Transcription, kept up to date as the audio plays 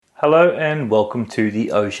Hello and welcome to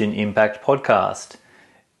the Ocean Impact Podcast.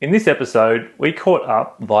 In this episode, we caught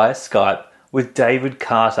up via Skype with David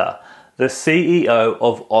Carter, the CEO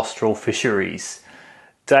of Austral Fisheries.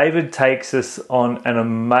 David takes us on an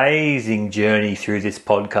amazing journey through this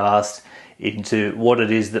podcast into what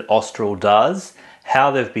it is that Austral does,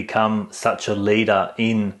 how they've become such a leader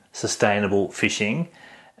in sustainable fishing,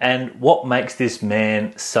 and what makes this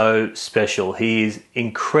man so special. He is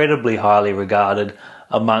incredibly highly regarded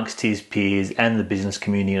amongst his peers and the business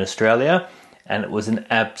community in Australia, and it was an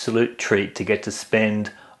absolute treat to get to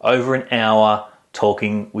spend over an hour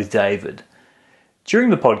talking with David. During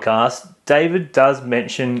the podcast, David does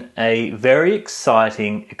mention a very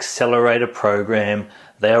exciting accelerator program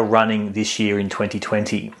they are running this year in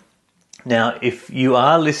 2020. Now, if you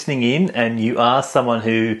are listening in and you are someone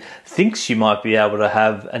who thinks you might be able to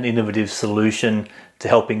have an innovative solution to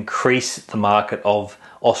help increase the market of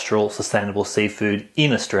Austral sustainable seafood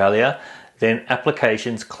in Australia, then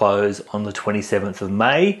applications close on the 27th of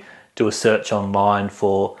May. Do a search online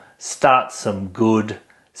for Start Some Good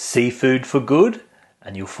Seafood for Good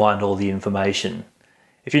and you'll find all the information.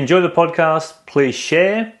 If you enjoy the podcast, please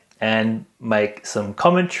share and make some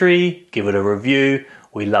commentary, give it a review.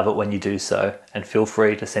 We love it when you do so, and feel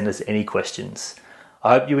free to send us any questions.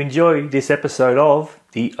 I hope you enjoy this episode of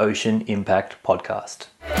the Ocean Impact Podcast.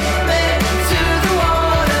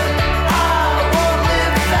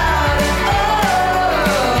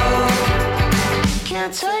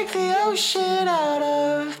 Can't take the ocean out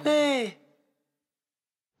of me.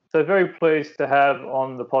 So very pleased to have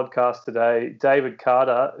on the podcast today David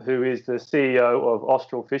Carter, who is the CEO of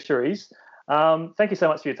Austral Fisheries. Thank you so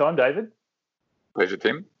much for your time, David. Pleasure,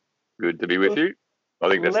 Tim. Good to be with you. I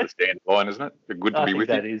think that's the standard line, isn't it? Good to be with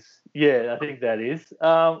you. I think that is. Yeah, I think that is.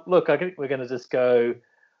 Look, I think we're going to just go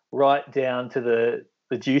right down to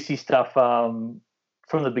the juicy stuff from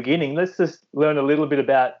the beginning. Let's just learn a little bit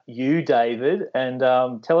about you, David, and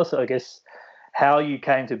tell us, I guess, how you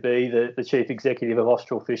came to be the chief executive of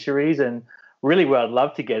Austral Fisheries. And really where I'd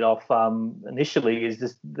love to get off initially is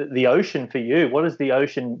just the ocean for you. What does the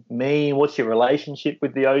ocean mean? What's your relationship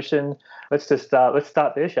with the ocean? Let's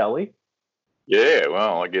start there, shall we? Yeah,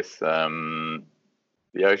 well, I guess the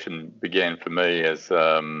ocean began for me as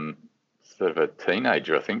sort of a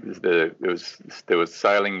teenager. I think there was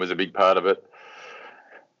sailing was a big part of it,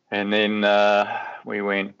 and then we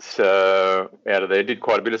went out of there. Did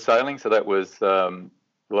quite a bit of sailing, so that was a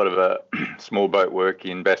lot of small boat work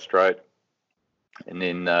in Bass Strait. And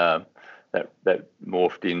then that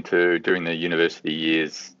morphed into, during the university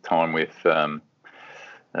years, time with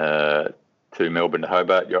 2 Melbourne to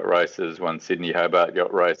Hobart yacht races, 1 Sydney Hobart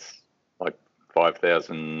yacht race, like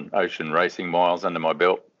 5,000 ocean racing miles under my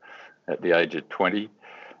belt at the age of 20.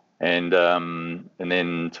 And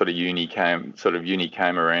then sort of uni came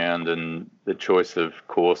around, and the choice of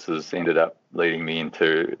courses ended up leading me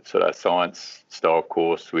into sort of a science style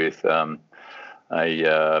course with a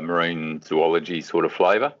marine zoology sort of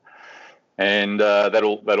flavour, and that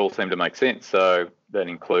all seemed to make sense. So that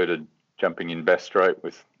included jumping in Bass Strait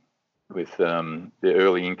with the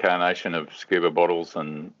early incarnation of scuba bottles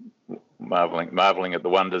and marveling at the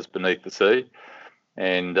wonders beneath the sea,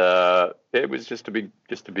 and it was just a big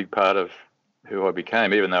part of who I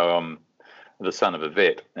became. Even though I'm the son of a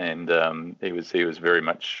vet, and he was very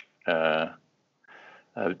much a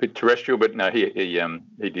bit terrestrial, but no, he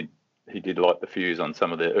did light the fuse on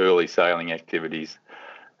some of the early sailing activities,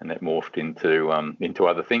 and that morphed into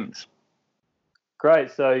other things.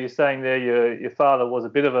 Great. So you're saying there your father was a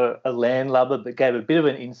bit of a landlubber, but gave a bit of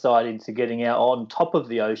an insight into getting out on top of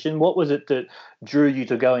the ocean. What was it that drew you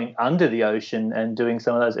to going under the ocean and doing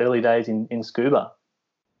some of those early days in scuba?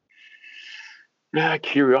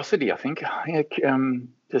 Curiosity, I think.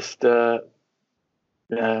 Just having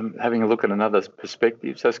a look at another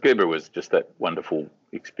perspective. So scuba was just that wonderful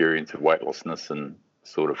experience of weightlessness and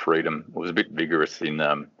sort of freedom. It was a bit vigorous in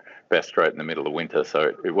Bass Strait in the middle of winter,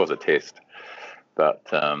 so it was a test. But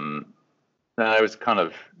no, it was kind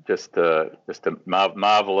of just to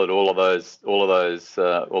marvel at all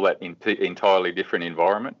that entirely different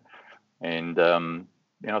environment, and I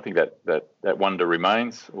think that wonder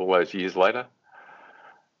remains all those years later.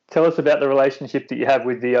 Tell us about the relationship that you have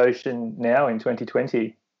with the ocean now in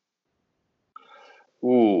 2020.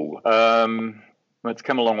 It's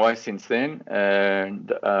come a long way since then,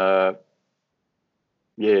 and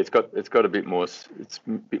it's got a bit more. It's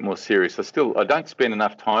a bit more serious. I don't spend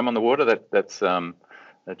enough time on the water. That's a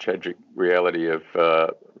tragic reality of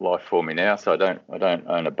life for me now. So I don't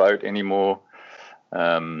own a boat anymore.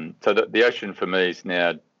 So the ocean for me is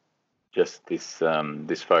now just this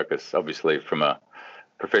focus, obviously from a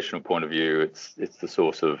professional point of view, it's the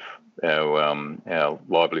source of our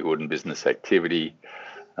livelihood and business activity.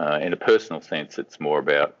 In a personal sense, it's more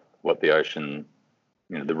about what the ocean,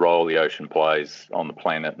 the role the ocean plays on the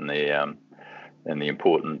planet, and the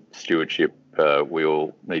important stewardship we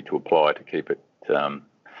all need to apply to keep it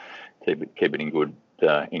in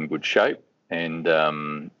good shape. And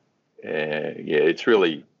it's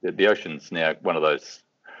really, the ocean's now one of those,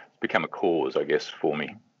 it's become a cause, I guess, for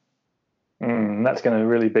me. That's going to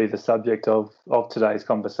really be the subject of today's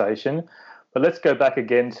conversation. But let's go back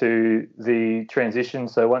again to the transition.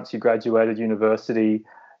 So once you graduated university,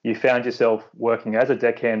 you found yourself working as a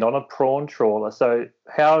deckhand on a prawn trawler. So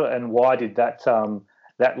how and why did that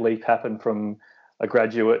leap happen from a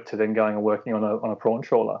graduate to then going and working on a prawn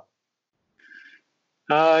trawler?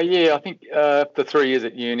 I think after 3 years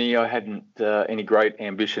at uni, I hadn't any great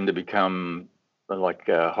ambition to become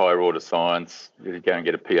higher order science, to go and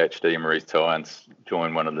get a PhD in marine science,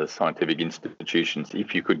 join one of the scientific institutions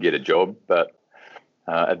if you could get a job. But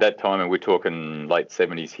at that time, and we're talking late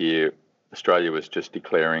 70s here, Australia was just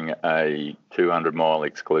declaring a 200-mile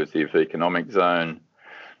exclusive economic zone,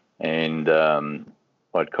 and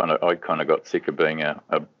I kind of got sick of being a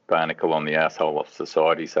barnacle on the arsehole of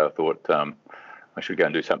society. So I thought I should go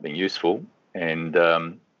and do something useful, and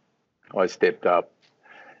I stepped up.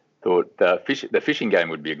 Thought the fishing game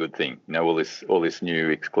would be a good thing. All this new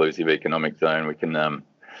exclusive economic zone, we can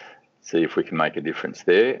see if we can make a difference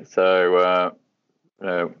there. So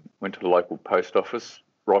went to the local post office,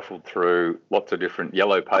 rifled through lots of different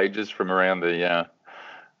yellow pages from around the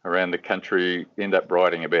country. Ended up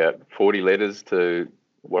writing about 40 letters to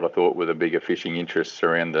what I thought were the bigger fishing interests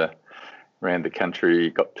around the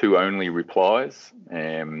country. Got 2 only replies,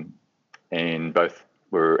 and both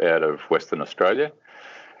were out of Western Australia.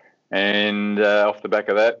 And off the back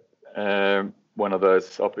of that, one of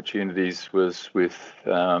those opportunities was with,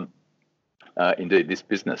 indeed, this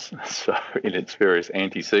business, so in its various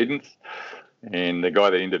antecedents. And the guy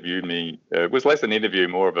that interviewed me was less an interview,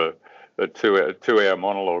 more of a two-hour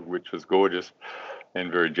monologue, which was gorgeous and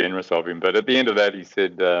very generous of him. But at the end of that, he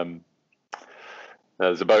said,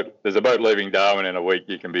 "There's a boat leaving Darwin in a week.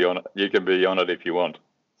 You can be on it if you want."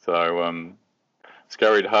 So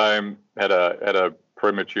scurried home, had a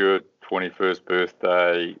premature 21st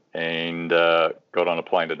birthday, and got on a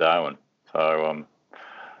plane to Darwin. So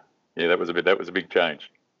that was a big change.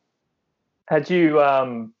 Had you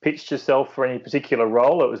pitched yourself for any particular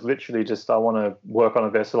role? It was literally just, I want to work on a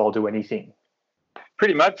vessel, I'll do anything.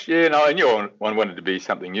 Pretty much, yeah. No, I knew I wanted to be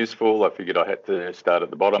something useful. I figured I had to start at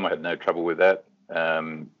the bottom. I had no trouble with that.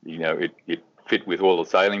 It fit with all the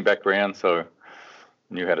sailing background, so I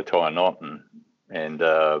knew how to tie a knot and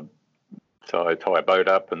so I tie a boat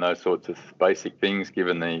up and those sorts of basic things,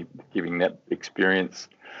 giving that experience,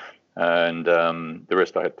 and the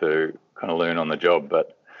rest I had to kind of learn on the job.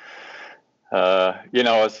 But I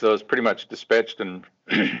was pretty much dispatched, and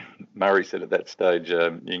Murray said at that stage,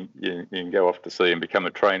 you can go off to sea and become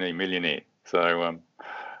a trainee millionaire. So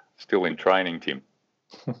still in training, Tim.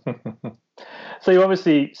 So you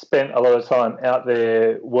obviously spent a lot of time out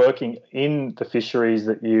there working in the fisheries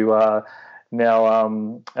that you are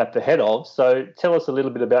now at the head of. So tell us a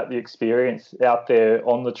little bit about the experience out there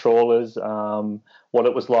on the trawlers, what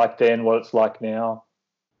it was like then, what it's like now.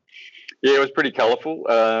 Yeah, it was pretty colourful.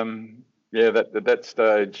 At that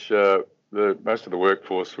stage, most of the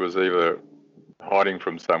workforce was either hiding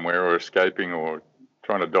from somewhere or escaping or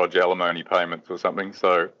trying to dodge alimony payments or something.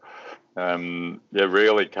 So,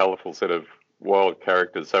 really colourful set of wild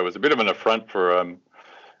characters. So it was a bit of an affront for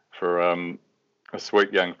a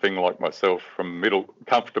sweet young thing like myself from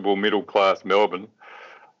comfortable middle-class Melbourne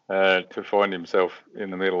to find himself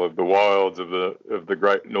in the middle of the wilds of the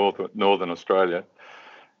great northern Australia.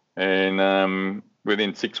 And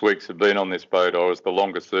within 6 weeks of being on this boat, I was the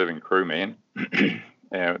longest-serving crewman,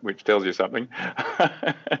 which tells you something.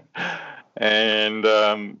 And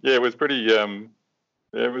it was pretty.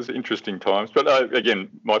 It was interesting times. But again,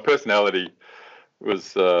 my personality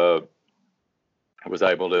was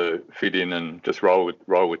able to fit in and just roll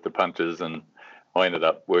with the punches, and I ended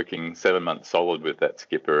up working 7 months solid with that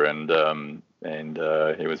skipper, and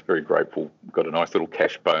he was very grateful. Got a nice little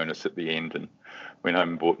cash bonus at the end, and went home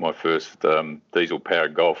and bought my first diesel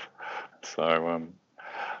powered Golf. So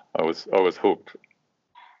I was hooked.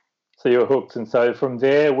 So you were hooked, and so from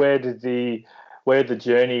there, where did the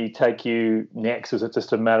journey take you next? Was it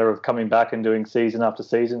just a matter of coming back and doing season after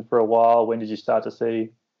season for a while? When did you start to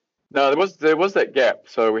see? No, there was that gap.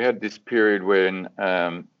 So we had this period when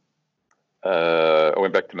I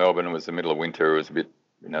went back to Melbourne. It was the middle of winter. It was a bit,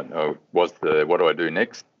 what do I do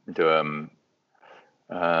next?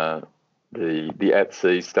 the at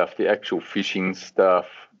sea stuff, the actual fishing stuff,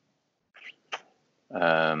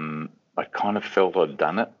 I kind of felt I'd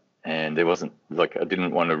done it, and there wasn't I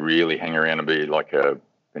didn't want to really hang around and be like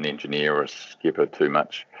an engineer or a skipper too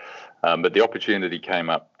much. But the opportunity came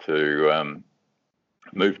up to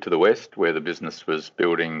move to the west, where the business was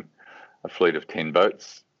building a fleet of 10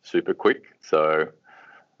 boats super quick. So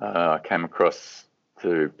I came across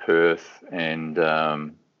to Perth, and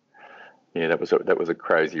that was a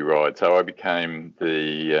crazy ride. So I became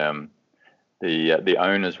the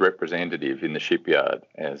owner's representative in the shipyard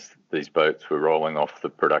as these boats were rolling off the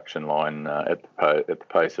production line at the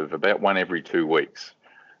pace of about one every 2 weeks.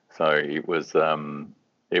 So it was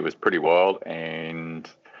pretty wild, and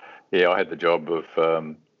I had the job of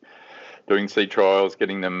doing sea trials,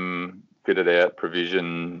 getting them fitted out,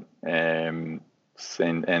 provision, and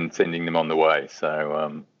sending them on the way.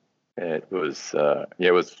 So it was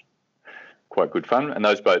quite good fun. And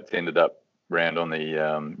those boats ended up round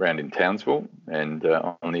in Townsville and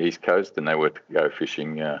on the east coast, and they were to go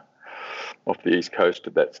fishing off the east coast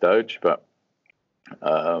at that stage. But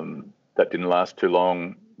that didn't last too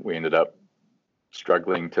long. We ended up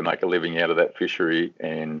struggling to make a living out of that fishery,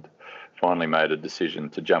 and finally made a decision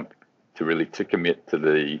to commit to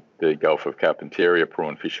the Gulf of Carpentaria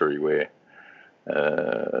prawn fishery, where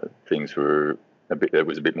things were it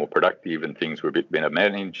was a bit more productive, and things were a bit better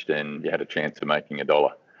managed, and you had a chance of making a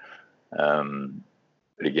dollar.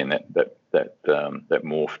 But again, that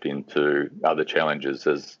morphed into other challenges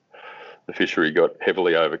as the fishery got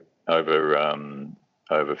heavily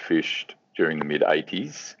overfished during the mid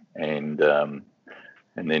 '80s, and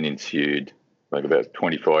then ensued like about a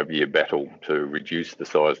 25-year battle to reduce the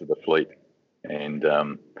size of the fleet, and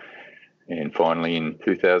finally in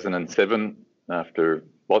 2007, after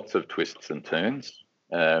lots of twists and turns,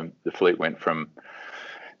 the fleet went from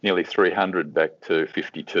nearly 300 back to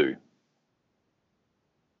 52.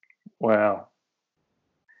 Wow.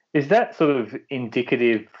 Is that sort of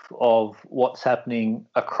indicative of what's happening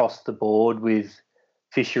across the board with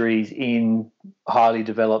fisheries in highly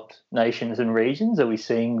developed nations and regions? Are we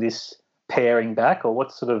seeing this paring back, or what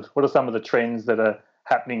are some of the trends that are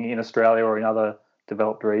happening in Australia or in other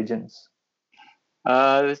developed regions?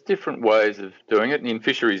 There's different ways of doing it. In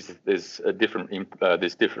fisheries, there's different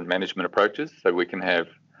management approaches. So we can have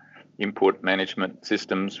input management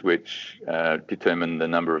systems which determine the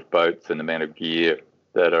number of boats and the amount of gear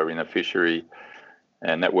that are in a fishery,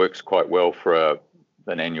 and that works quite well for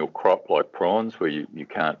an annual crop like prawns, where you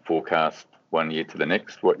can't forecast 1 year to the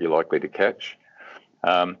next what you're likely to catch.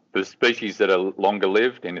 For species that are longer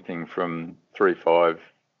lived, anything from 3-5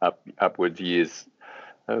 upwards years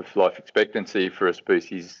of life expectancy for a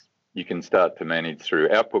species, you can start to manage through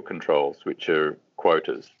output controls, which are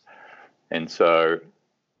quotas. And so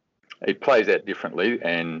it plays out differently,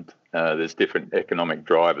 and there's different economic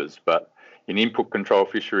drivers. But in input control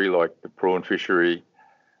fishery, like the prawn fishery,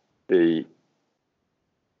 the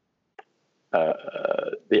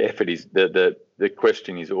effort is the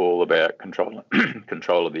question is all about control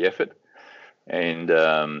of the effort, and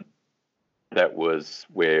that was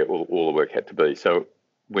where all the work had to be. So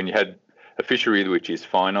when you had a fishery which is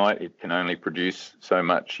finite, it can only produce so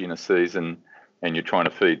much in a season, and you're trying to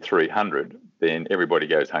feed 300, then everybody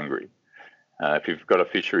goes hungry. If you've got a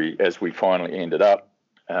fishery, as we finally ended up,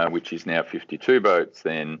 which is now 52 boats,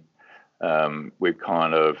 then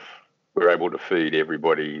we're able to feed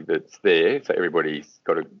everybody that's there, so everybody's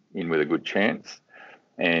got in with a good chance,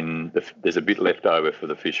 and there's a bit left over for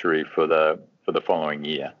the fishery for the following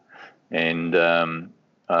year. And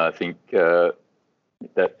I think that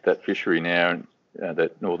fishery now,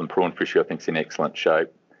 that northern prawn fishery, I think is in excellent shape,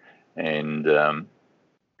 and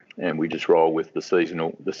we just roll with the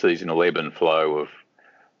seasonal ebb and flow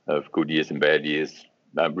of good years and bad years,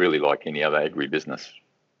 really like any other agribusiness.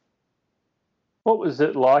 What was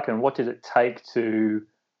it like, and what did it take to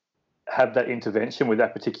have that intervention with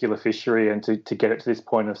that particular fishery and to get it to this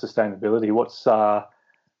point of sustainability? What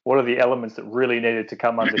are the elements that really needed to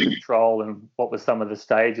come under control, and what were some of the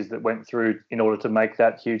stages that went through in order to make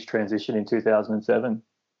that huge transition in 2007?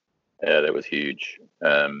 Yeah, that was huge,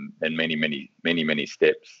 and many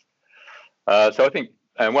steps. So I think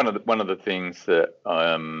one of the things that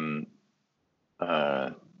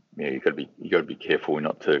you got to be careful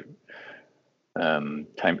not to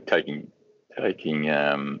taking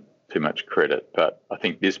too much credit. But I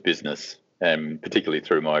think this business, particularly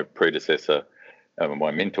through my predecessor,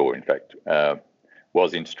 my mentor, in fact,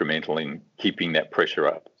 was instrumental in keeping that pressure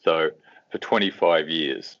up. So for 25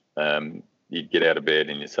 years, you'd get out of bed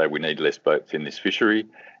and you'd say, we need less boats in this fishery.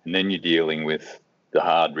 And then you're dealing with the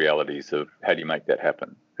hard realities of how do you make that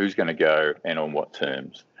happen? Who's going to go and on what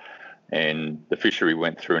terms? and the fishery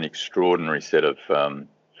went through an extraordinary set of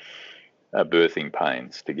birthing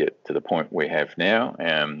pains to get to the point we have now.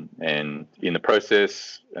 And in the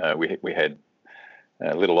process, we had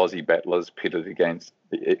little Aussie battlers pitted against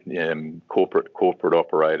corporate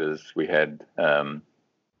operators. We had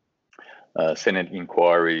Senate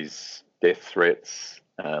inquiries, death threats,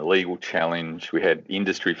 legal challenge. We had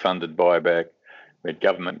industry-funded buyback. We had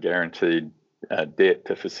government-guaranteed debt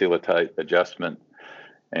to facilitate adjustment.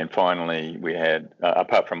 And finally, we had,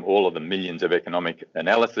 apart from all of the millions of economic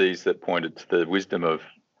analyses that pointed to the wisdom of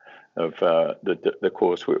the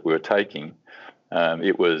course we were taking,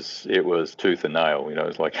 it was tooth and nail. You know,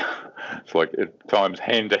 it's like at times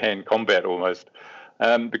hand-to-hand combat almost,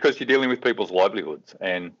 because you're dealing with people's livelihoods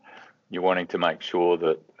and you're wanting to make sure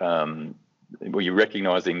that you're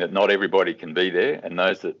recognising that not everybody can be there, and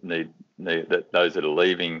those that those that are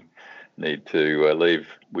leaving need to leave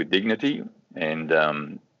with dignity, and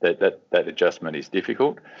that adjustment is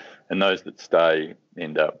difficult, and those that stay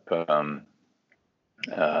end up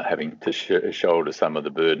having to shoulder some of the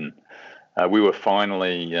burden. We were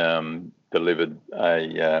finally delivered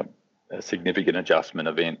a significant adjustment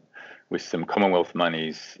event with some Commonwealth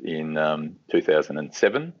monies in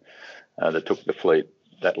 2007 that took the fleet,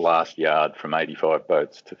 that last yard, from 85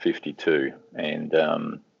 boats to 52. And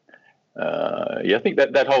I think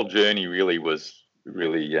that whole journey really was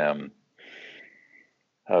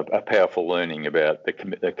a powerful learning about the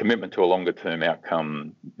commitment to a longer term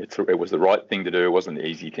outcome. It was the right thing to do. It wasn't the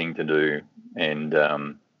easy thing to do, and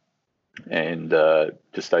to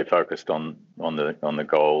stay focused on the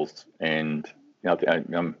goals. And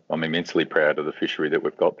I'm immensely proud of the fishery that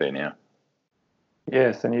we've got there now.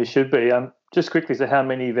 Yes, and you should be. Just quickly, so how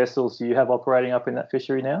many vessels do you have operating up in that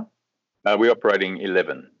fishery now? We're operating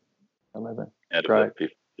 11. 11. Out Great. of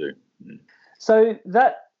 52. Mm. So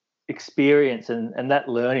that experience and that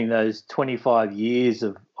learning, those 25 years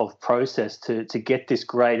of process to get this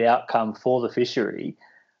great outcome for the fishery,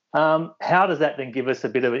 how does that then give us a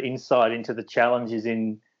bit of an insight into the challenges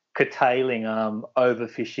in curtailing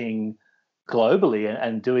overfishing globally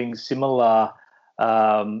and doing similar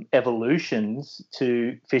evolutions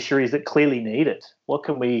to fisheries that clearly need it? What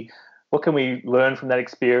can we learn from that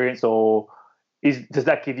experience, or does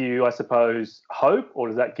that give you, I suppose, hope, or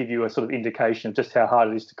does that give you a sort of indication of just how hard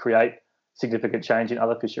it is to create significant change in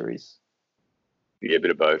other fisheries? Yeah, a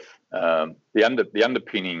bit of both. The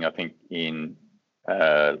underpinning, I think, in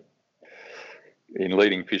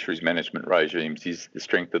leading fisheries management regimes is the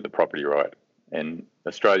strength of the property right, and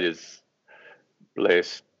Australia's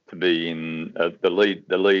blessed to be in the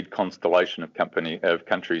lead constellation of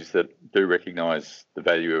countries that do recognise the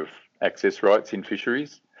value of access rights in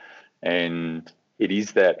fisheries, and it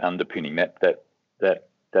is that underpinning,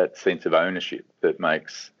 that sense of ownership that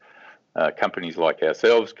makes companies like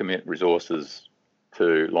ourselves commit resources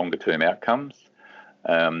to longer term outcomes,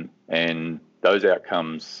 and those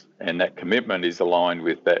outcomes and that commitment is aligned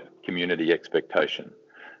with that community expectation.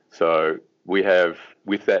 So we have,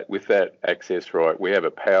 with that access right, we have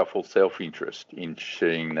a powerful self-interest in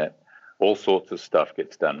seeing that all sorts of stuff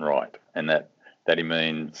gets done right, and that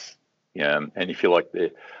means, and if you like,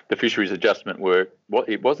 the fisheries adjustment work,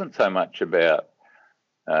 it wasn't so much about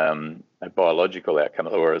a biological outcome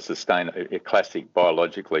or a classic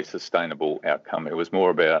biologically sustainable outcome. It was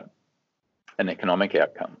more about an economic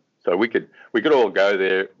outcome. So we could all go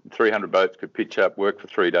there, 300 boats could pitch up, work for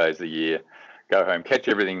 3 days a year, go home, catch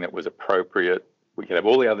everything that was appropriate. We could have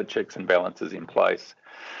all the other checks and balances in place,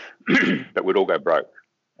 but we'd all go broke.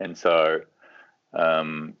 And so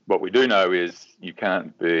what we do know is you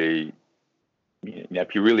can't be,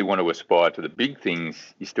 if you really want to aspire to the big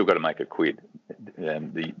things, you still got to make a quid.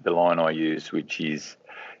 The line I use, which is,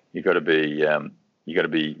 you got to be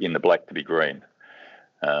in the black to be green.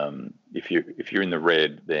 If you're in the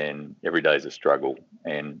red, then every day's a struggle,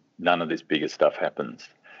 and none of this bigger stuff happens.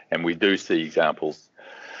 And we do see examples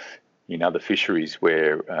in other fisheries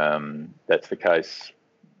where that's the case.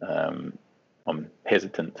 I'm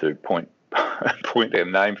hesitant to point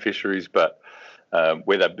and name fisheries, but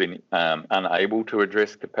where they've been unable to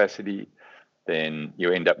address capacity, then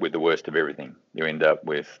you end up with the worst of everything. You end up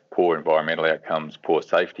with poor environmental outcomes, poor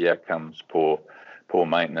safety outcomes, poor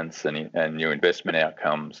maintenance and new investment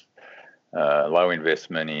outcomes, low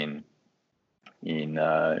investment in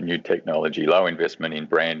new technology, low investment in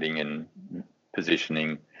branding and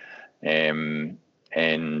positioning, and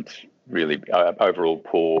really overall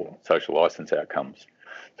poor social license outcomes.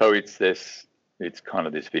 So it's kind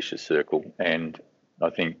of this vicious circle. And I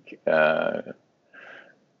think,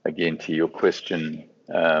 again, to your question,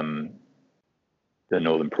 the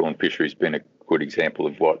northern prawn fishery has been a good example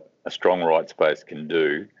of what a strong rights base can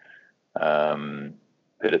do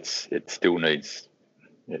but it still needs.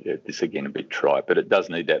 This again a bit trite, but it does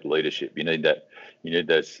need that leadership. You need that. You need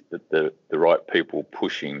those the right people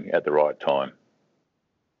pushing at the right time.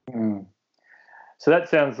 Mm. So that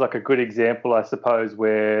sounds like a good example, I suppose,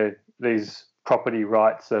 where these property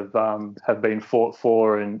rights have been fought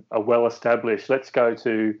for and are well established. Let's go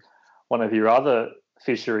to one of your other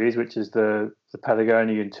fisheries, which is the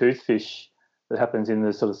Patagonian toothfish that happens in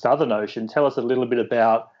the sort of Southern Ocean. Tell us a little bit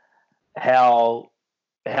about how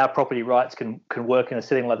property rights can work in a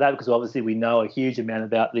setting like that, because obviously we know a huge amount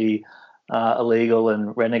about the illegal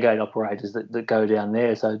and renegade operators that go down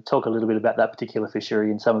there. So talk a little bit about that particular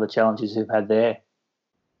fishery and some of the challenges you've had there.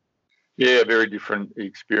 Yeah, very different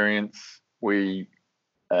experience. We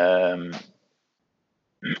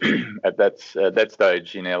at that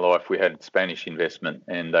stage in our life, we had Spanish investment,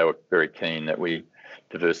 and they were very keen that we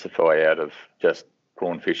diversify out of just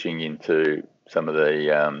prawn fishing into some of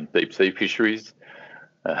the deep sea fisheries.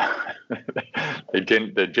 They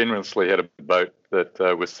generously had a boat that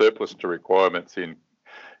was surplus to requirements in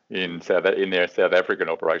their South African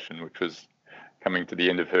operation, which was coming to the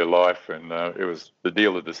end of her life, and it was the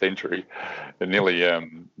deal of the century. It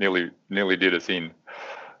nearly did us in.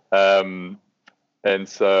 And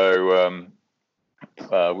so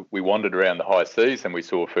we wandered around the high seas, and we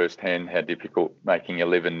saw firsthand how difficult making a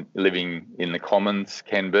living in the commons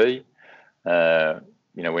can be.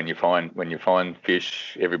 When you find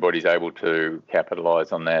fish, everybody's able to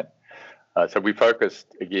capitalise on that. So we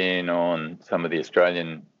focused again on some of the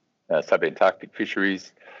Australian subantarctic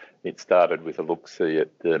fisheries. It started with a look-see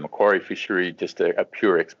at the Macquarie fishery, just a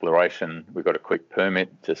pure exploration. We got a quick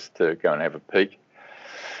permit just to go and have a peek.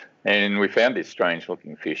 And we found this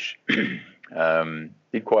strange-looking fish. Did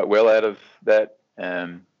quite well out of that,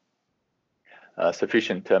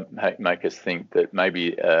 sufficient to make us think that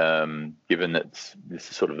maybe, given that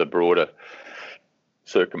this is sort of the broader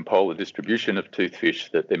circumpolar distribution of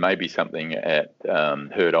toothfish, that there may be something at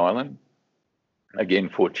Heard Island. Again,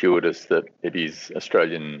 fortuitous that it is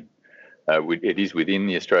Australian. It is within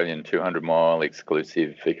the Australian 200-mile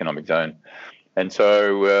exclusive economic zone, and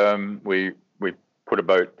so we put a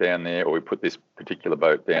boat down there, or we put this particular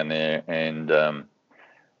boat down there, and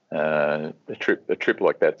a trip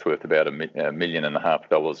like that's worth about $1.5 million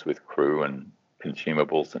with crew and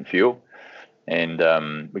consumables and fuel, and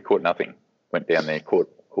we caught nothing. Went down there,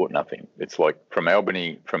 caught nothing. It's like from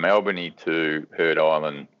Albany to Heard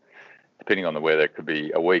Island, depending on the weather, it could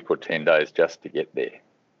be a week or 10 days just to get there.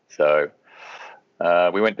 So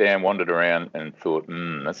we went down, wandered around, and thought,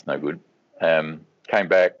 that's no good. Came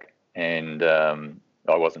back. And I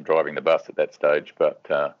wasn't driving the bus at that stage, but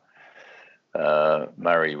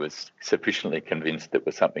Murray was sufficiently convinced there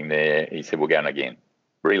was something there. He said, "We're going again.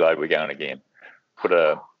 Reload, we're going again." Put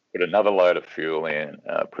another load of fuel in,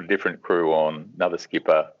 put a different crew on, another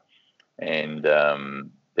skipper, and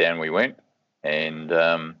down we went. And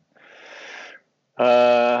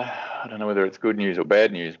I don't know whether it's good news or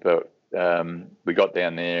bad news, but we got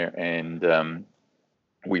down there and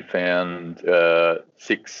we found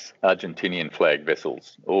 6 Argentinian flag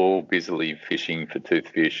vessels, all busily fishing for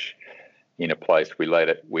toothfish in a place we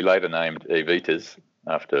later named Evita's,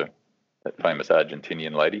 after that famous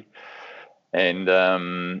Argentinian lady, and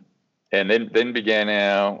then began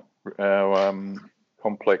our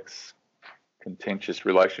complex, contentious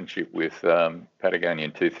relationship with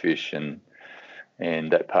Patagonian toothfish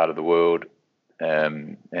and that part of the world,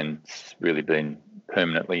 and it's really been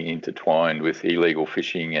permanently intertwined with illegal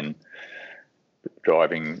fishing and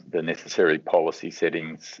driving the necessary policy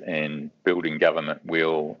settings and building government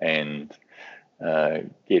will and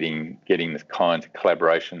getting the kinds of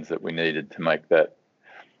collaborations that we needed to make that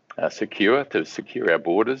secure our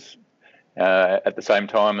borders, at the same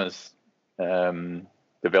time as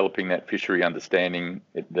developing that fishery, understanding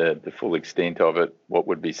the full extent of it, what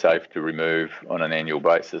would be safe to remove on an annual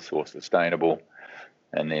basis or sustainable,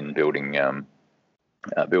 and then building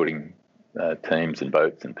teams and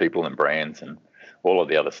boats and people and brands and all of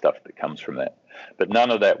the other stuff that comes from that. But none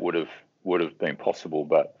of that would have been possible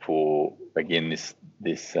but for, again, this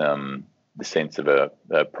sense of a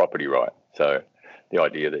property right. So the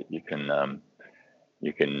idea that you can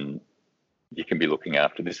be looking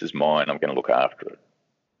after, this is mine, I'm going to look after it.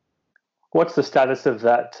 What's the status of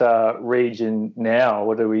that region now?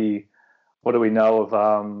 What do we know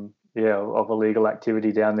of illegal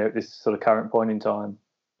activity down there at this sort of current point in time?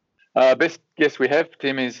 Best guess we have,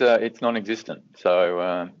 Tim, is it's non-existent.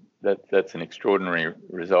 So that's an extraordinary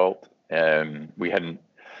result. We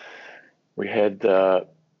had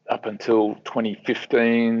up until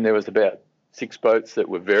 2015, there was about 6 boats that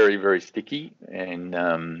were very, very sticky, and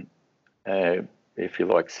if you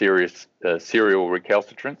like, serious serial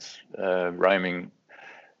recalcitrants roaming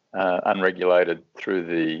unregulated through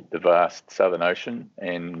the vast Southern Ocean,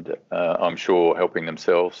 and I'm sure helping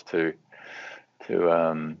themselves to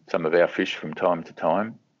some of our fish from time to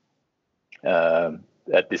time. By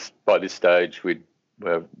this stage, we've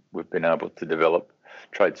been able to develop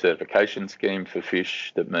trade certification scheme for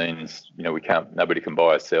fish. That means nobody can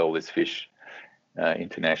buy or sell this fish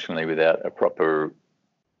internationally without a proper,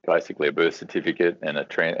 basically a birth certificate and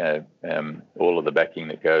all of the backing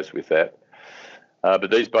that goes with that.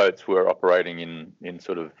 But these boats were operating in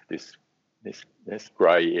sort of this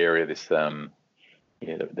grey area,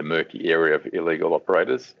 the murky area of illegal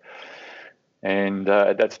operators. And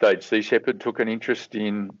at that stage, Sea Shepherd took an interest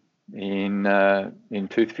in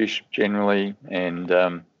toothfish generally, and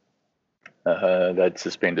they'd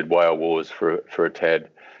suspended whale wars for a tad.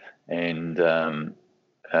 And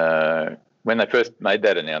when they first made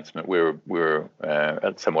that announcement, we were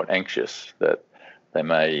somewhat anxious that they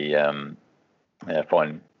may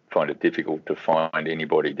find it difficult to find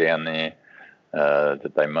anybody down there,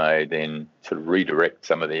 that they may then sort of redirect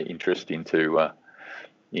some of their interest into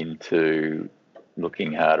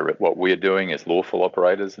looking harder at what we're doing as lawful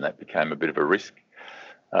operators, and that became a bit of a risk.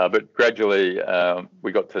 But gradually,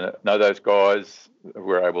 we got to know those guys. We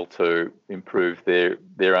were able to improve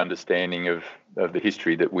their understanding of the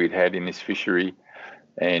history that we'd had in this fishery,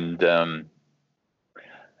 and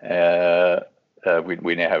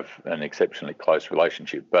we now have an exceptionally close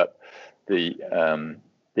relationship. But the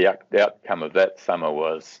outcome of that summer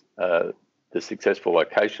was the successful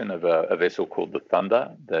location of a vessel called the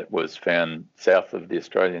Thunder that was found south of the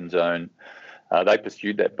Australian zone. They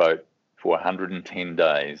pursued that boat for 110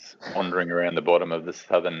 days, wandering around the bottom of the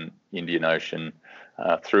southern Indian Ocean,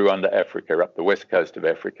 through under Africa, up the west coast of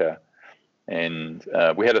Africa. And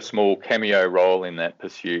we had a small cameo role in that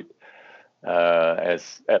pursuit,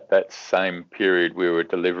 as at that same period we were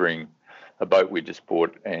delivering a boat we just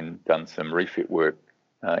bought and done some refit work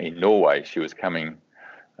in Norway. She was coming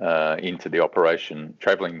into the operation,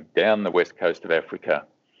 travelling down the west coast of Africa,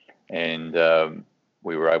 and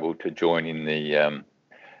we were able to join in the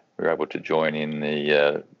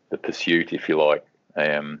pursuit, if you like,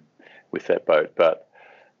 with that boat. But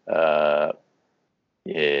that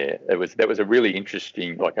was a really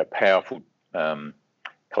interesting, like a powerful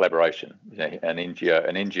collaboration. An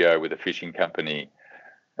NGO with a fishing company,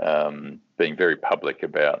 being very public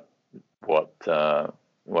about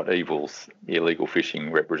what evils illegal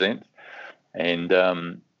fishing represents, and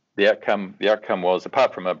the outcome was,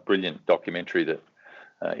 apart from a brilliant documentary that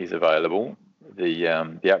is available, the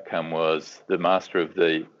outcome was the master of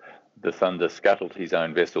the Thunder scuttled his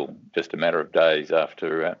own vessel just a matter of days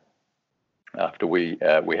after we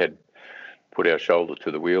had put our shoulder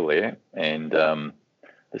to the wheel there, and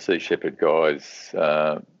the Sea Shepherd guys,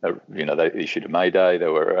 they issued a mayday. They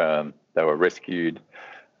were rescued.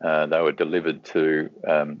 They were delivered to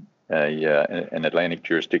an Atlantic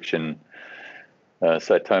jurisdiction,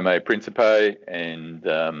 Sao Tome and Principe, and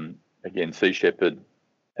again, Sea Shepherd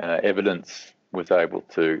evidence was able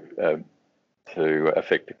to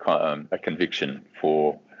effect a conviction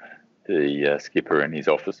for the skipper and his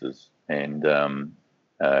officers. And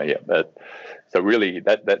so really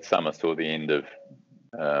that summer saw the end of,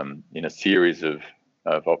 in a series of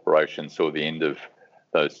operations, saw the end of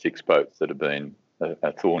those 6 boats that have been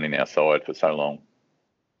a thorn in our side for so long.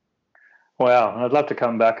 Wow, I'd love to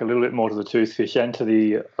come back a little bit more to the toothfish and to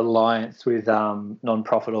the alliance with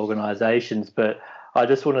non-profit organisations, but I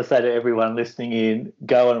just want to say to everyone listening in,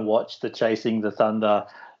 go and watch the Chasing the Thunder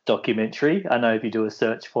documentary. I know if you do a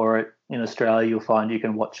search for it in Australia, you'll find you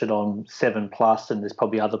can watch it on 7+, and there's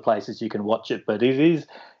probably other places you can watch it, but it is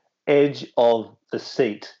edge of the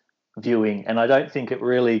seat viewing, and I don't think it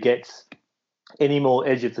really gets any more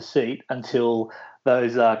edge of the seat until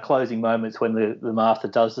those closing moments when the master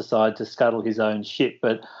does decide to scuttle his own ship.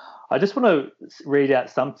 But I just want to read out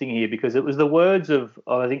something here, because it was the words of,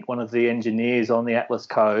 I think, one of the engineers on the Atlas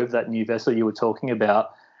Cove, that new vessel you were talking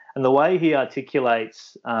about, and the way he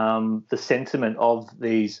articulates the sentiment of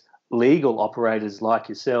these legal operators like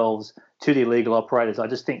yourselves to the illegal operators, I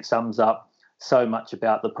just think sums up so much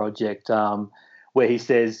about the project, where he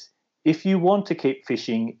says, if you want to keep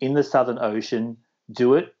fishing in the Southern Ocean,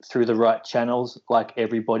 do it through the right channels like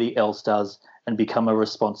everybody else does, and become a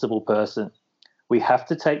responsible person. We have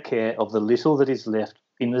to take care of the little that is left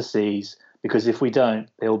in the seas, because if we don't,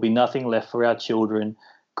 there will be nothing left for our children,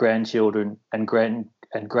 grandchildren, and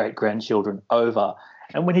great-grandchildren over.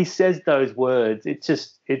 And when he says those words, it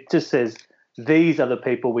just says these are the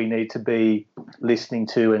people we need to be listening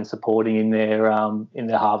to and supporting in their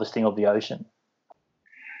harvesting of the ocean.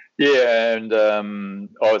 Yeah, and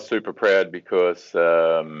I was super proud because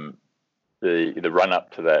the run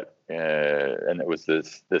up to that, and it was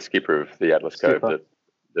the skipper of the Atlas Cove Skipper.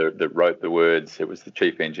 that wrote the words. It was the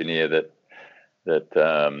chief engineer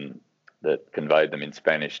that conveyed them in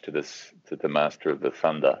Spanish to the master of the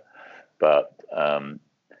Thunder. But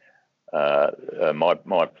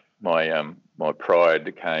my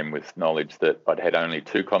pride came with knowledge that I'd had only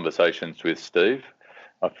 2 conversations with Steve.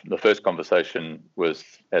 The first conversation was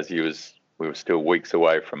we were still weeks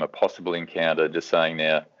away from a possible encounter, just saying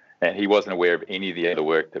now, and he wasn't aware of any of the other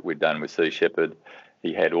work that we'd done with Sea Shepherd.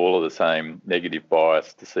 He had all of the same negative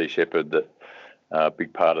bias to Sea Shepherd that a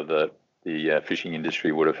big part of the fishing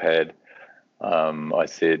industry would have had. I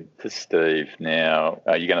said to Steve, now,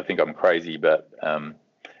 you're going to think I'm crazy, but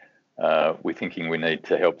we're thinking we need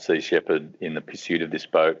to help Sea Shepherd in the pursuit of this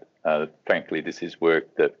boat. Frankly, this is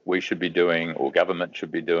work that we should be doing or government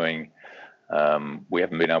should be doing. We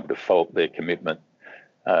haven't been able to fault their commitment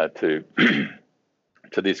to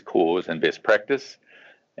to this cause and best practice,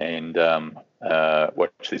 and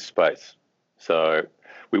watch this space. So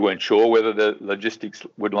we weren't sure whether the logistics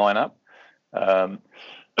would line up. The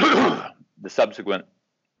subsequent,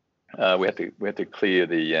 we had to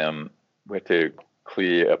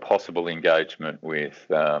clear a possible engagement with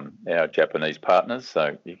our Japanese partners.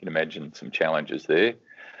 So you can imagine some challenges there.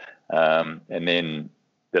 And then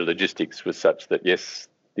the logistics was such that yes,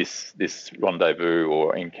 this rendezvous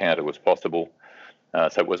or encounter was possible.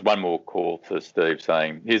 So it was one more call to Steve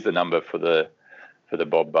saying, "Here's the number for the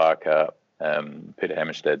Bob Barker. Peter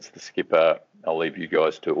Hammerstad's the skipper. I'll leave you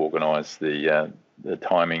guys to organise the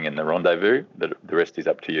timing and the rendezvous. The rest is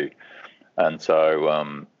up to you." And so,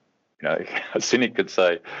 a cynic could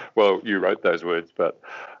say, "Well, you wrote those words," but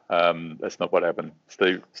that's not what happened.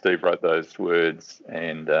 Steve wrote those words,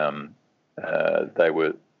 and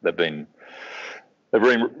they've been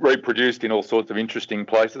reproduced in all sorts of interesting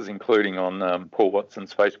places, including on Paul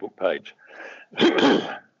Watson's Facebook page.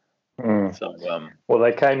 So, well,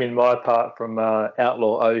 they came in my part from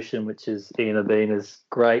Outlaw Ocean, which is Ian Abina's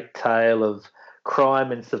great tale of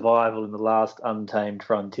crime and survival in the last untamed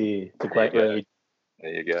frontier. It's a great read.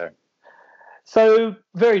 There you go. So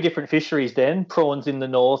very different fisheries then, prawns in the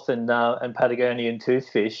north and Patagonian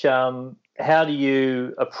toothfish. How do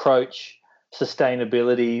you approach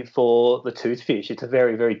sustainability for the toothfish? It's a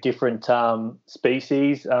very, very different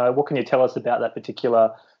species. What can you tell us about that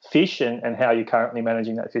particular fish and how you're currently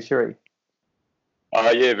managing that fishery?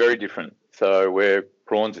 Yeah, very different. So where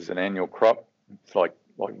prawns is an annual crop, it's like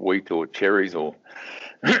wheat or cherries or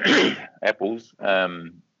apples.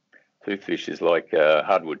 Toothfish is like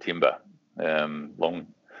hardwood timber,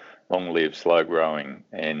 long-lived, slow-growing,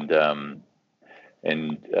 and as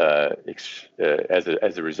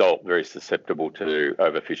a result, very susceptible to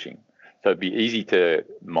overfishing. So it'd be easy to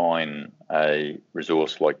mine a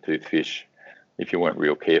resource like toothfish if you weren't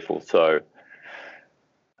real careful. So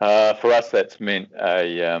for us, that's meant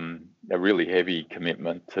a really heavy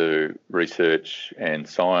commitment to research and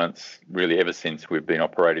science. Really, ever since we've been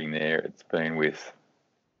operating there, it's been with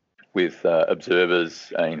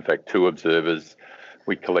observers. In fact, 2 observers.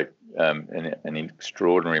 We collect an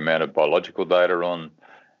extraordinary amount of biological data on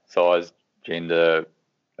size, gender,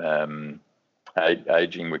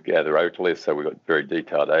 aging. We gather otoliths, so we've got very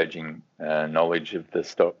detailed aging knowledge of the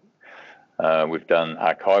stock. We've done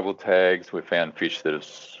archival tags. We've found fish that have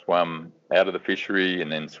swum out of the fishery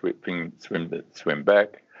and then swim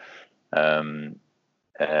back. So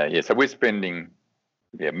we're spending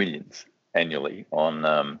millions annually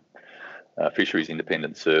on fisheries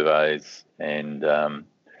independent surveys, and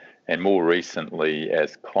more recently,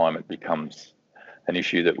 as climate becomes an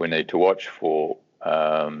issue that we need to watch for,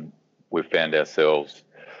 we've found ourselves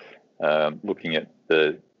looking at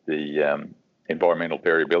the environmental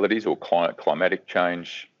variabilities or climatic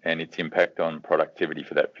change and its impact on productivity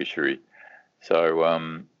for that fishery. So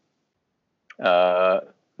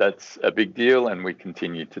that's a big deal, and we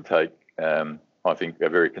continue to take, I think, a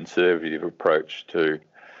very conservative approach to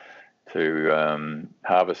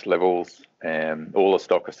harvest levels, and all the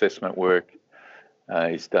stock assessment work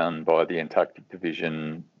is done by the Antarctic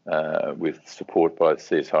Division with support by the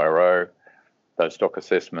CSIRO. Those stock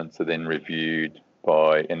assessments are then reviewed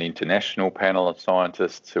by an international panel of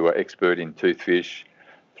scientists who are expert in toothfish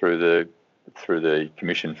through the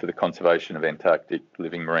Commission for the Conservation of Antarctic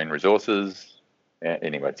Living Marine Resources.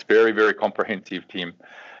 Anyway, it's very, very comprehensive, Tim,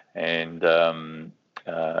 and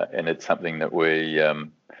it's something that we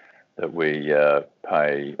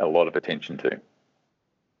pay a lot of attention to.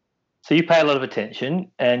 So you pay a lot of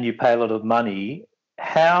attention and you pay a lot of money.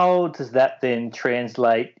 How does that then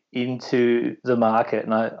translate into the market?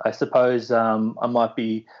 And I suppose I might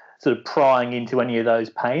be sort of prying into any of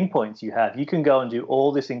those pain points you have. You can go and do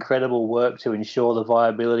all this incredible work to ensure the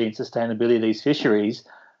viability and sustainability of these fisheries,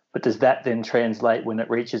 but does that then translate when it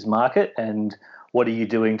reaches market, and what are you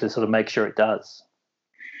doing to sort of make sure it does?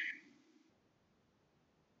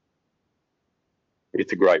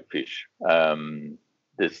 It's a great fish.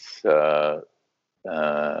 This, from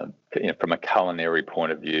a culinary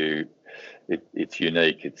point of view, it's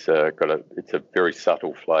unique. It's a very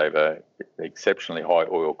subtle flavour, exceptionally high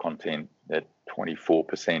oil content at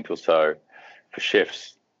 24% or so. For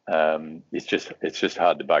chefs, it's just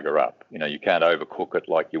hard to bugger up. You can't overcook it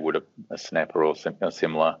like you would a snapper or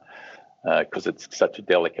similar, because it's such a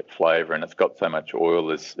delicate flavour and it's got so much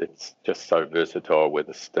oil. It's just so versatile,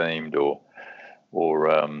 whether steamed or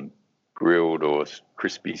grilled or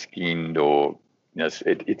crispy skinned, or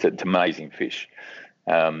it's an amazing fish.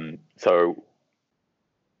 So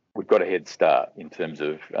we've got a head start in terms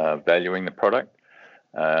of valuing the product.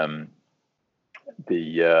 The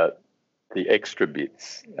extra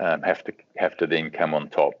bits have to then come on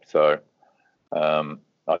top. So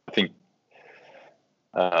I think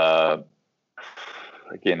again,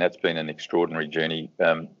 that's been an extraordinary journey.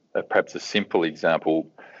 Perhaps a simple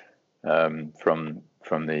example from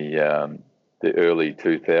the early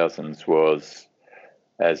 2000s was,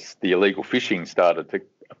 as the illegal fishing started to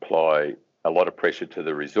apply a lot of pressure to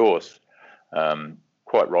the resource,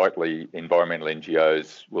 quite rightly, environmental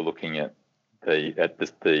NGOs were looking at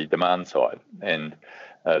the demand side, and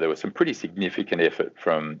there was some pretty significant effort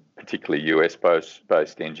from particularly US-based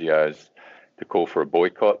NGOs to call for a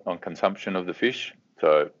boycott on consumption of the fish.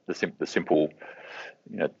 So the simple,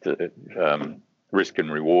 risk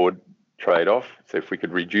and reward trade-off. So if we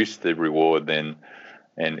could reduce the reward and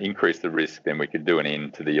increase the risk, then we could do an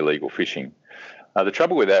end to the illegal fishing. The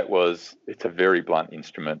trouble with that was it's a very blunt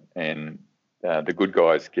instrument, and the good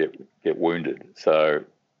guys get wounded. So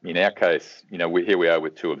in our case, here we are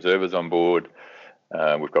with 2 observers on board.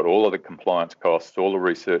 We've got all of the compliance costs, all the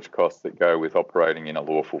research costs that go with operating in a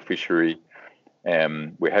lawful fishery.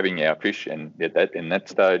 We're having our fish, and in that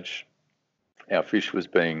stage, our fish was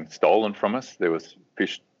being stolen from us. There was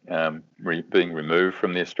fish being removed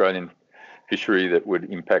from the Australian fishery that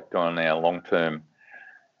would impact on our long-term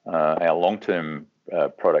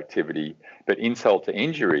productivity. But insult to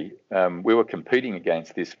injury, we were competing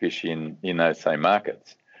against this fish in those same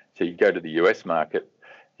markets. So you go to the US market,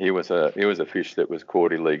 here was a fish that was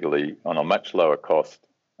caught illegally on a much lower cost,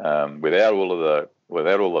 without all the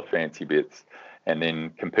fancy bits, and then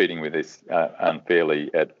competing with this unfairly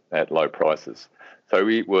at low prices. So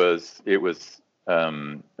it was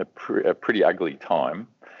a pretty ugly time.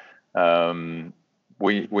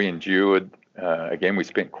 We endured. Again, we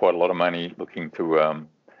spent quite a lot of money looking to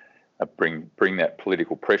bring that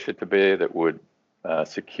political pressure to bear that would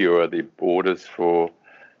secure the borders for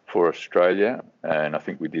Australia, and I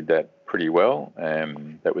think we did that pretty well.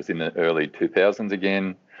 That was in the early 2000s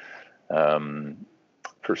again.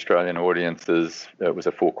 For Australian audiences, it was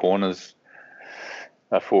a Four Corners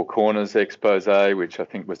expose, which I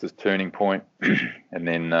think was the turning point. And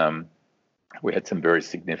then we had some very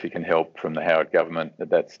significant help from the Howard government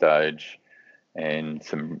at that stage, and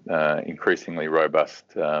some increasingly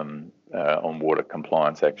robust on-water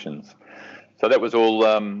compliance actions. So that was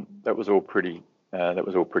all pretty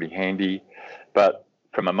handy. But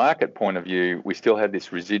from a market point of view, we still had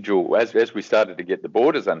this residual. As we started to get the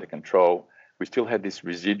borders under control, we still had this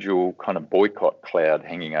residual kind of boycott cloud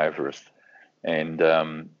hanging over us, and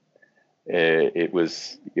it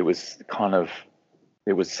was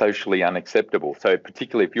socially unacceptable. So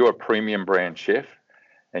particularly if you're a premium brand chef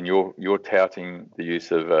and you're touting the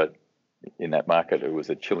use of in that market, it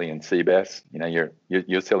was a Chilean sea bass.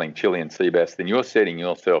 You're selling Chilean sea bass, then you're setting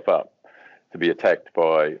yourself up to be attacked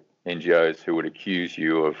by NGOs who would accuse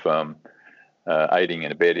you of aiding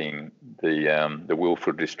and abetting the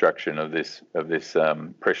willful destruction of this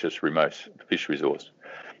precious remote fish resource,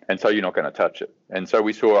 and so you're not going to touch it. And so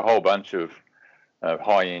we saw a whole bunch of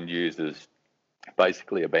high-end users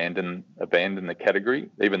basically abandon the category,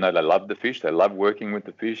 even though they loved the fish, they loved working with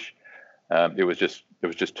the fish. It was just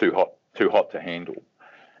too hot to handle,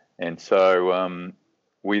 and so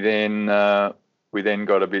we then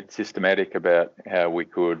got a bit systematic about how we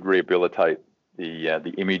could rehabilitate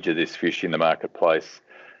the image of this fish in the marketplace.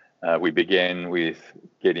 We began with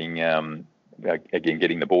getting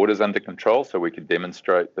the borders under control, so we could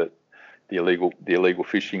demonstrate that the illegal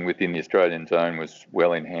fishing within the Australian zone was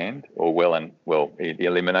well in hand, or well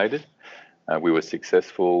eliminated. We were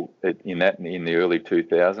successful in that in the early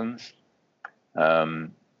 2000s.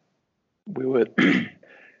 We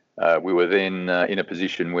were then in a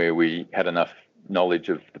position where we had enough knowledge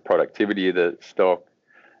of the productivity of the stock,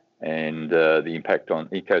 and the impact on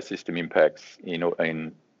ecosystem impacts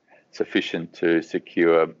in sufficient to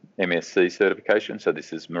secure MSC certification. So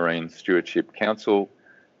this is Marine Stewardship Council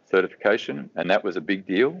certification, and that was a big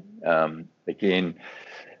deal. Again,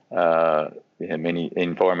 many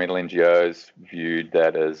environmental NGOs viewed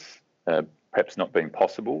that as perhaps not being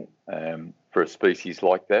possible for a species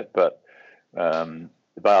like that, but the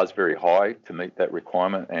bar is very high to meet that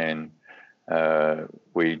requirement, and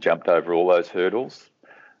we jumped over all those hurdles.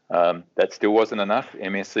 That still wasn't enough.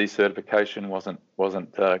 MSC certification wasn't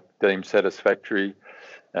deemed satisfactory.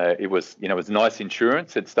 It was nice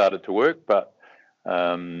insurance. It started to work, but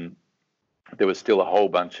there was still a whole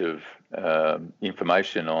bunch of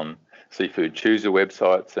information on seafood chooser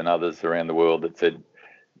websites and others around the world that said,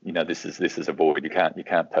 this is a void. You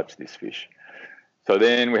can't touch this fish. So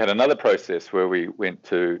then we had another process where we went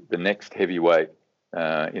to the next heavyweight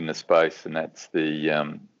in the space, and that's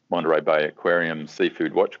the Monterey Bay Aquarium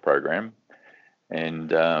Seafood Watch Program.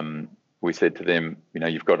 And we said to them,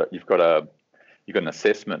 you've got an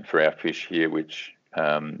assessment for our fish here, which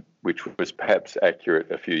was perhaps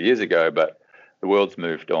accurate a few years ago, but the world's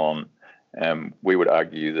moved on. We would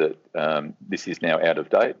argue that this is now out of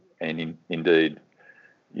date, and indeed,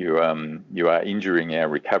 you are injuring our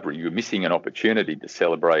recovery. You're missing an opportunity to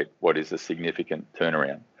celebrate what is a significant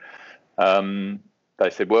turnaround. They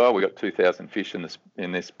said, well, we've got 2,000 fish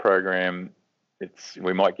in this program.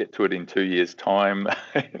 We might get to it in 2 years' time.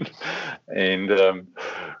 and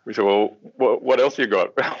we said, well, what else you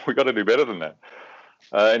got? We've got to do better than that.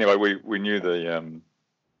 Anyway, we knew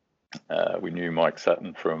we knew Mike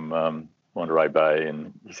Sutton from Monterey Bay,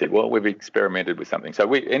 and he said, well, we've experimented with something. So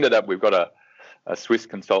we've got a Swiss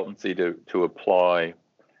consultancy to apply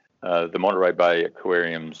the Monterey Bay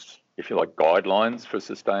Aquarium's, if you like, guidelines for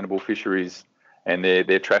sustainable fisheries and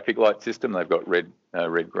their traffic light system. They've got red,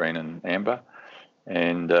 green, and amber,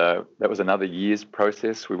 and that was another year's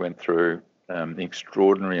process. We went through an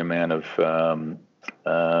extraordinary amount of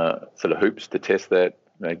sort of hoops to test that.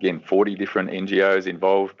 Again, 40 different NGOs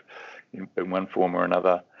involved in one form or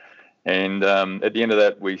another, and at the end of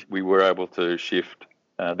that, we were able to shift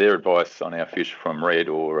their advice on our fish from red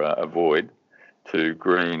or avoid to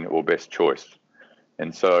green or best choice.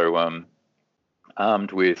 And so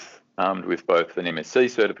armed with both an MSC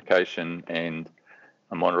certification and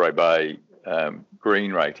a Monterey Bay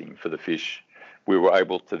green rating for the fish, we were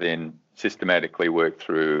able to then systematically work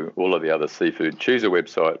through all of the other seafood chooser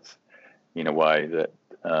websites in a way that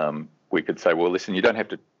we could say, well, listen, you don't have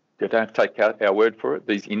to take our word for it.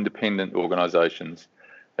 These independent organisations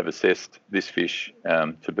have assessed this fish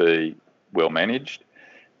to be well managed.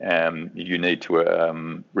 You need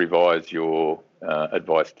to revise your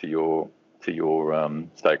advice to your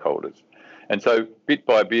stakeholders. And so bit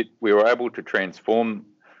by bit, we were able to transform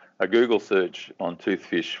a Google search on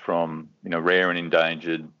toothfish from rare and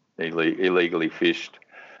endangered, illegally fished,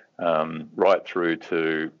 right through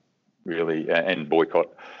to really and boycott,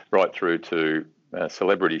 right through to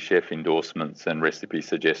celebrity chef endorsements and recipe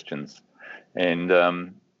suggestions. And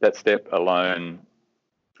that step alone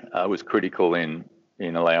was critical in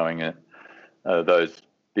allowing those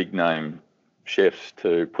big name chefs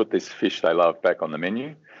to put this fish they love back on the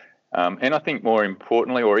menu. And I think more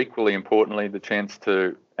importantly, or equally importantly, the chance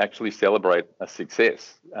to actually celebrate a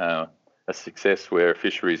success where a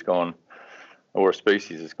fishery's gone, or a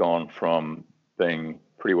species has gone from being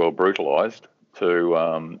pretty well brutalised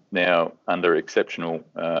to now under exceptional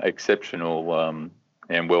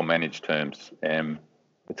and well-managed terms.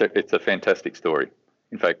 It's a fantastic story.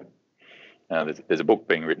 In fact, there's a book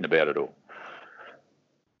being written about it all.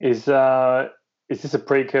 Is this a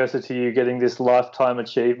precursor to you getting this Lifetime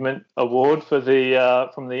Achievement Award from the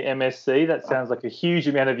MSC? That sounds like a huge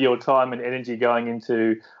amount of your time and energy going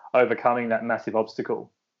into overcoming that massive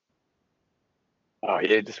obstacle. Oh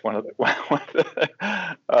yeah, just one of the.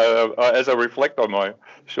 As I reflect on my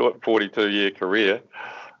short 42-year career,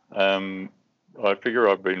 I figure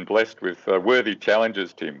I've been blessed with worthy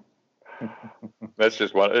challenges, Tim. That's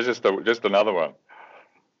just one. It's just another one.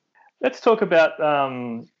 Let's talk about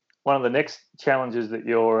one of the next challenges that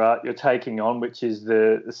you're taking on, which is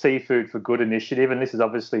the Seafood for Good initiative, and this is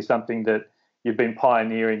obviously something that you've been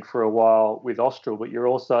pioneering for a while with Austral, but you're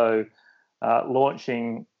also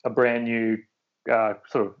launching a brand new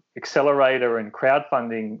sort of accelerator and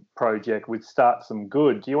crowdfunding project with Start Some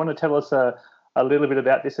Good. Do you want to tell us a little bit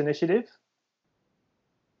about this initiative?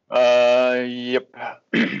 Yep.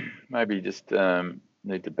 Maybe just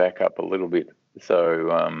need to back up a little bit.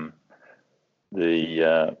 So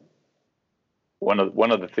the one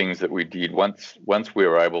of the things that we did once we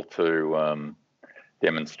were able to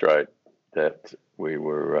demonstrate that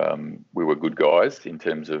were good guys in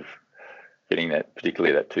terms of getting that,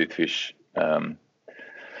 particularly that toothfish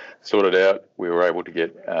sorted out. We were able to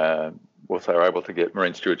get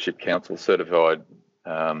Marine Stewardship Council certified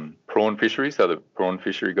prawn fishery, so the prawn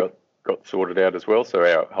fishery got sorted out as well. So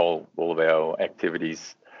all of our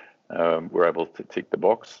activities were able to tick the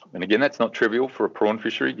box. And again, that's not trivial for a prawn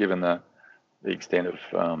fishery, given the extent of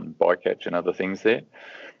bycatch and other things there.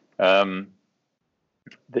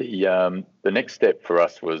 The next step for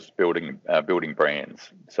us was building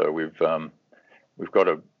brands. So we've got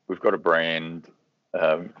a brand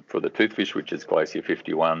for the toothfish, which is Glacier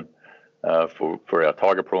 51. For our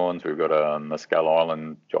tiger prawns, we've got a Skull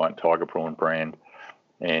Island giant tiger prawn brand,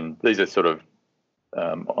 and these are sort of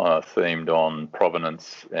themed on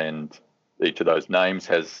provenance, and each of those names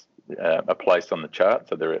has a place on the chart,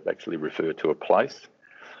 so they're actually referred to a place.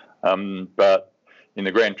 But in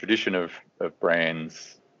the grand tradition of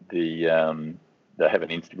brands, they have an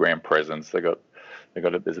Instagram presence.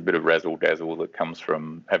 There's a bit of razzle dazzle that comes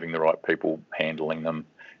from having the right people handling them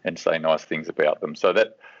and say nice things about them. So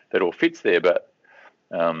that all fits there. But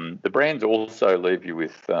the brands also leave you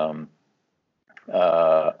with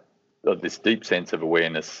this deep sense of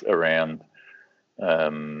awareness around,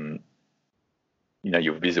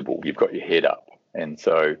 you're visible. You've got your head up, and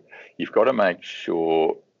so you've got to make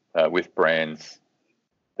sure with brands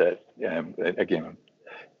that again.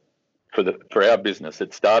 For our business,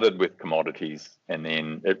 it started with commodities, and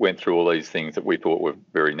then it went through all these things that we thought were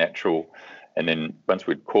very natural. And then once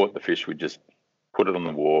we'd caught the fish, we'd just put it on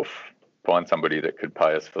the wharf, find somebody that could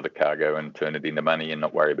pay us for the cargo and turn it into money and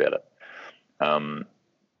not worry about it.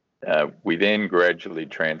 We then gradually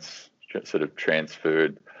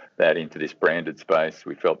transferred that into this branded space.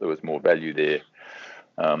 We felt there was more value there.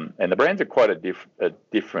 And the brands are quite a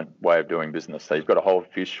different way of doing business. So you've got to hold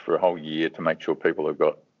fish for a whole year to make sure people have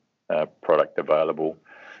got product available.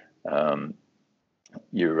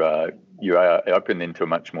 You are open into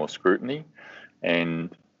much more scrutiny,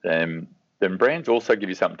 and then brands also give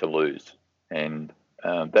you something to lose, and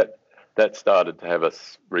that started to have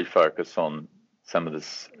us refocus on some of the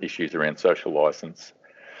issues around social license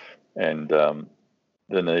and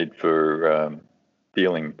the need for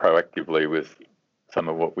dealing proactively with some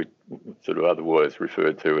of what we sort of otherwise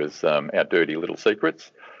referred to as our dirty little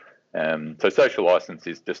secrets. So social license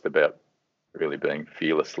is just about really being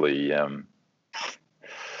fearlessly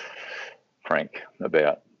frank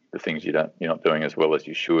about the things you're not doing as well as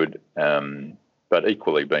you should, but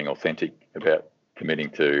equally being authentic about committing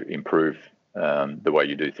to improve the way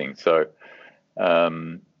you do things. So I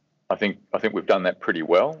think we've done that pretty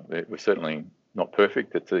well. We're certainly not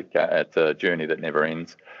perfect. It's a journey that never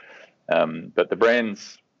ends. But the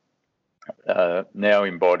brands now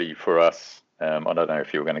embody for us. I don't know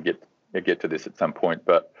if you're going to get to this at some point,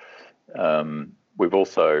 but we've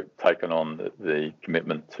also taken on the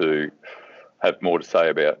commitment to have more to say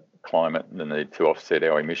about climate and the need to offset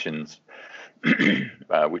our emissions,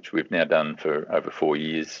 which we've now done for over 4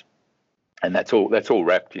 years, and that's all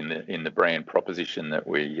wrapped in the brand proposition that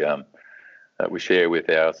we share with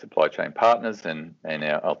our supply chain partners and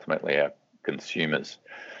ultimately our consumers.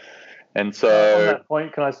 And so, on that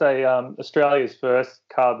point, can I say Australia's first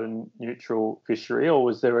carbon neutral fishery, or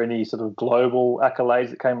was there any sort of global accolades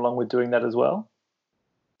that came along with doing that as well?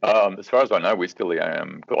 As far as I know, we're still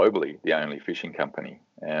globally the only fishing company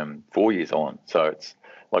 4 years on. So it's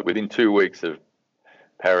like within 2 weeks of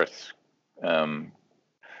Paris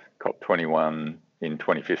COP21 in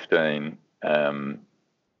 2015, our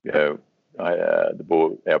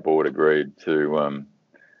board agreed to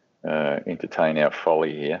entertain our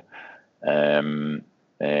folly here. For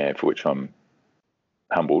which I'm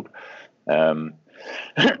humbled. But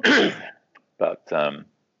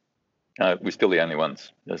we're still the only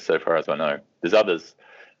ones, so far as I know. There's others.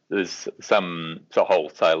 There's some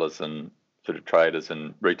wholesalers and sort of traders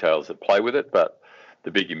and retailers that play with it, but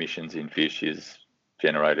the big emissions in fish is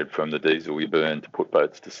generated from the diesel we burn to put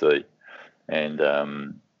boats to sea, and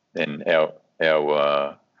our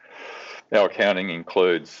accounting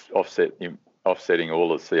includes offsetting all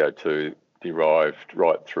the CO2 derived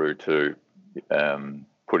right through to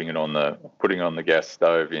putting on the gas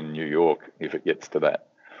stove in New York if it gets to that.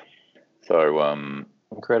 So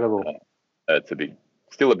incredible. It's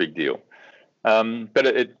still a big deal. But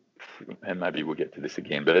it and maybe we'll get to this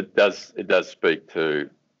again, but it does speak to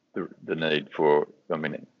the need for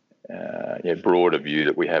broader view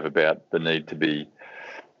that we have about the need to be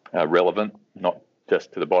relevant, not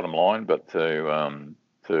just to the bottom line, but to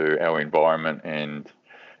our environment and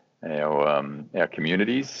our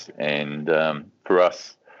communities. And for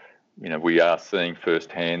us, we are seeing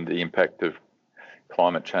firsthand the impact of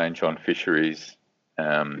climate change on fisheries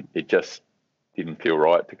It just didn't feel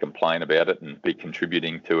right to complain about it and be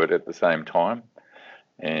contributing to it at the same time.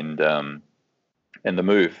 And the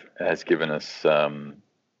move has given us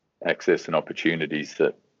access and opportunities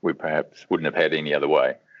that we perhaps wouldn't have had any other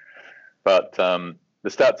way. But the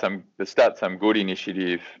Start Some Good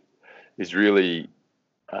initiative is really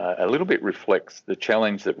a little bit reflects the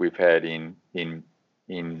challenge that we've had in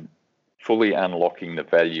fully unlocking the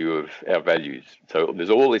value of our values. So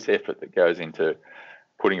there's all this effort that goes into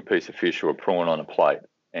putting a piece of fish or a prawn on a plate,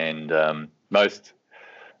 and most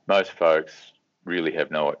folks really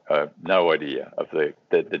have no idea of the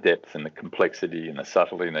depth and the complexity and the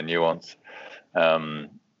subtlety and the nuance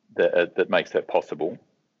that makes that possible.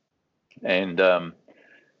 And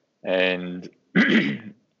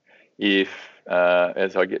if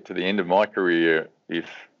as I get to the end of my career, if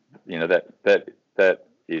that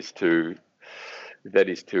is to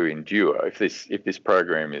endure, if this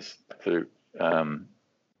program is to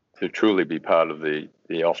truly be part of the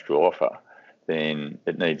Austral offer, then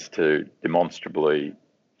it needs to demonstrably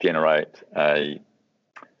generate a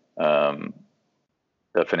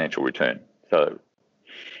financial return. So,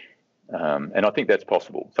 and I think that's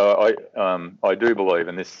possible. So I do believe,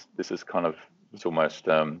 and this is kind of, it's almost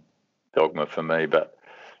dogma for me, but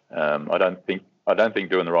I don't think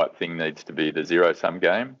doing the right thing needs to be the zero-sum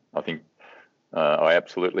game. I think I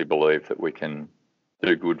absolutely believe that we can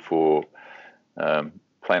do good for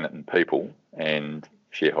planet and people and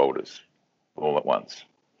shareholders all at once.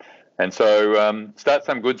 And so Start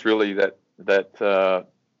Some Good's really that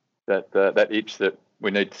itch that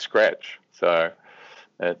we need to scratch. So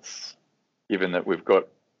it's, given that we've got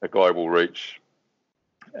a global reach,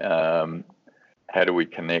 how do we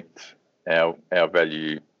connect our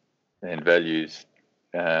value and values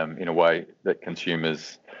in a way that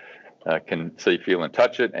consumers can see, feel, and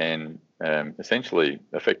touch it, and essentially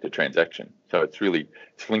affect the transaction? So it's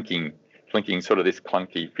linking sort of this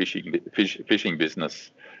clunky fishing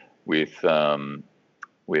business with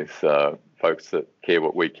folks that care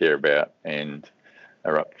what we care about and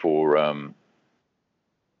are up for,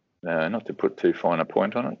 not to put too fine a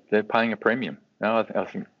point on it, they're paying a premium. No, I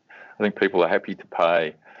think people are happy to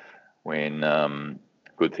pay when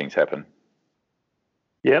good things happen.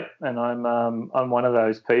 Yep, and I'm one of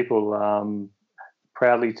those people,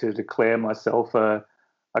 proudly to declare myself a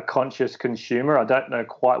conscious consumer. I don't know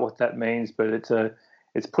quite what that means, but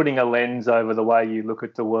it's putting a lens over the way you look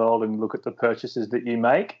at the world and look at the purchases that you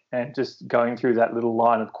make, and just going through that little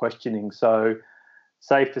line of questioning. So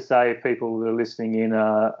safe to say, if people that are listening in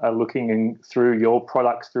are looking through your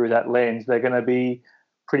products through that lens, they're going to be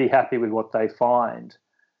pretty happy with what they find.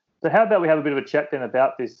 So how about we have a bit of a chat then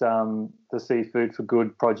about this the Seafood for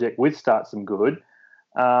Good project with Start Some Good.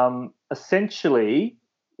 Essentially,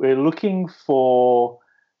 we're looking for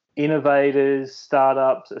innovators,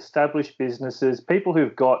 startups, established businesses, people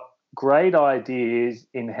who've got great ideas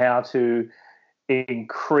in how to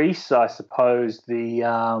increase, I suppose, the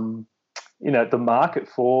market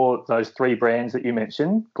for those three brands that you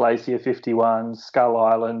mentioned, Glacier 51, Skull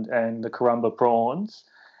Island, and the Karumba prawns.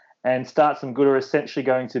 And Start Some Good are essentially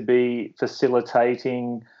going to be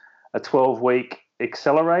facilitating a 12-week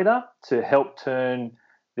accelerator to help turn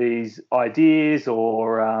these ideas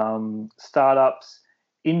or startups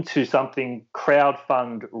into something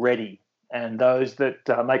crowdfund ready. And those that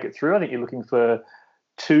make it through, I think you're looking for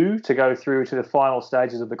 2 to go through to the final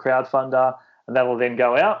stages of the crowdfunder, and that will then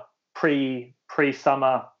go out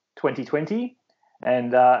pre-summer 2020,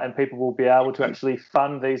 and people will be able to actually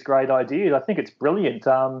fund these great ideas. I think it's brilliant.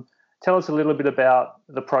 Tell us a little bit about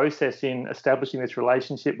the process in establishing this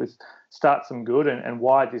relationship with Start Some Good and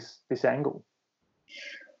why this angle.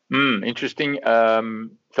 Interesting. So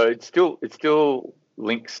it still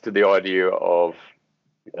links to the idea of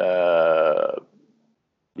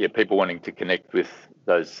people wanting to connect with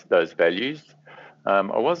those values.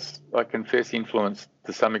 I confess, influenced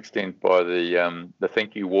to some extent by the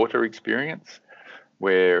Thank You Water experience,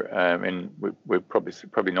 where and we're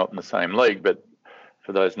probably not in the same league, but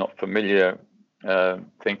for those not familiar,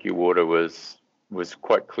 Thank You Water was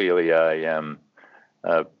quite clearly a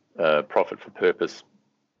profit for purpose,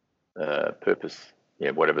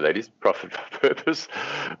 whatever that is, profit for purpose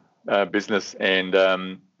business, and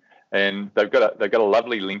they've got a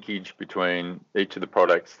lovely linkage between each of the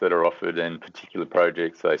products that are offered and particular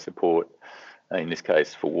projects they support. In this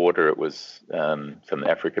case, for water, it was some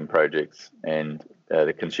African projects, and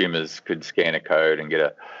the consumers could scan a code and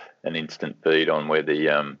get an instant feed on where if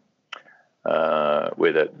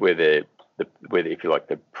you like,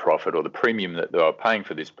 the profit or the premium that they were paying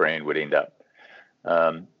for this brand would end up.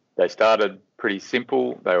 They started pretty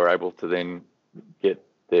simple. They were able to then get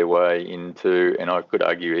their way into, and I could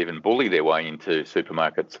argue even bully their way into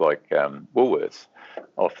supermarkets like Woolworths,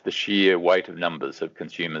 off the sheer weight of numbers of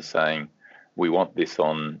consumers saying, we want this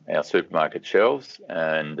on our supermarket shelves,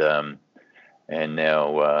 and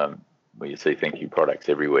now you see thank you products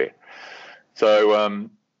everywhere. So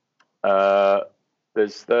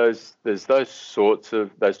there's that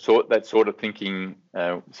sort of thinking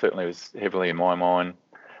certainly was heavily in my mind.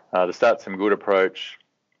 The Start Some Good approach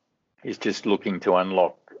is just looking to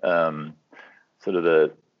unlock sort of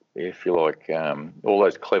the, if you like, all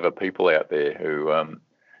those clever people out there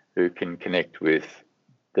who can connect with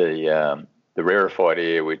the rarefied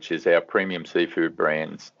air, which is our premium seafood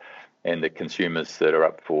brands, and the consumers that are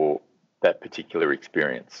up for that particular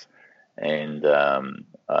experience. And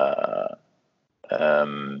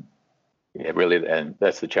really, and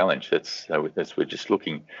that's the challenge. We're just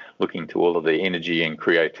looking to all of the energy and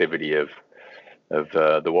creativity of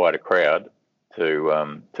the wider crowd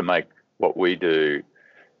to make what we do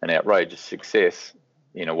an outrageous success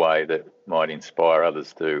in a way that might inspire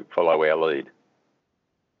others to follow our lead.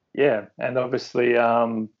 Yeah, and obviously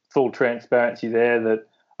full transparency there that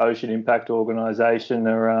Ocean Impact Organisation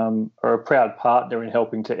are a proud partner in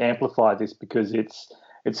helping to amplify this, because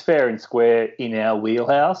it's fair and square in our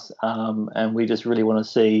wheelhouse, and we just really want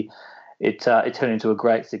to see it turn into a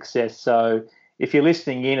great success. So if you're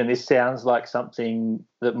listening in and this sounds like something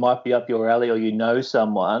that might be up your alley, or you know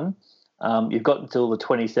someone, you've got until the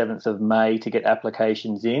 27th of May to get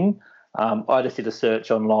applications in. I just did a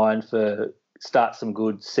search online for Start Some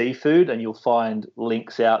Good Seafood, and you'll find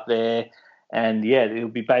links out there. And yeah, it'll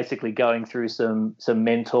be basically going through some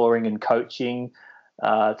mentoring and coaching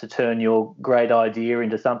to turn your great idea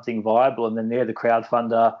into something viable. And then the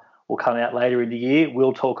crowdfunder will come out later in the year.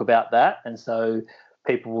 We'll talk about that, and so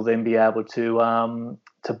people will then be able to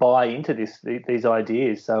buy into these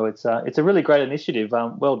ideas. So it's a really great initiative.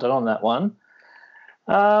 Well done on that one.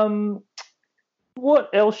 What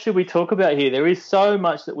else should we talk about here? There is so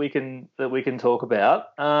much that we can talk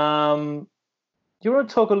about. Do you want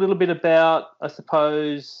to talk a little bit about, I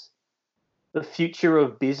suppose, the future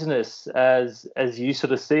of business as you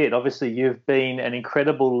sort of see it? Obviously, you've been an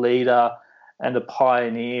incredible leader and a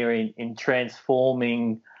pioneer in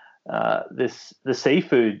transforming the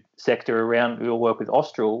seafood sector around your work with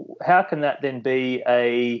Austral. How can that then be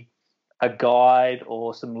a guide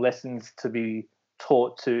or some lessons to be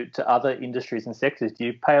taught to other industries and sectors? Do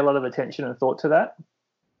you pay a lot of attention and thought to that?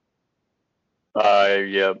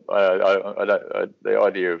 Yeah, the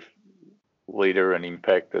idea of leader and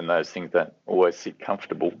impact and those things don't always sit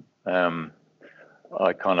comfortable. I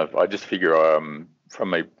just figure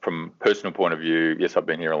from a personal point of view, yes, I've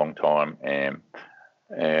been here a long time, and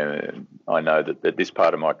I know that at this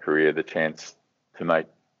part of my career, the chance to make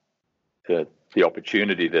the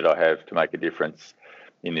opportunity that I have to make a difference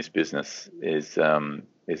in this business is a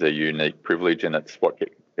unique privilege, and it's what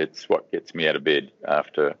gets me out of bed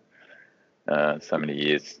after so many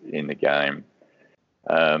years in the game.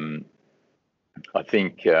 I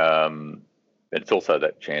think it's also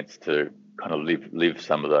that chance to kind of live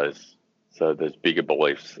some of those bigger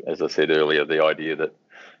beliefs. As I said earlier, the idea that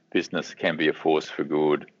business can be a force for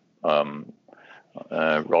good. Right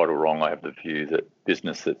or wrong, I have the view that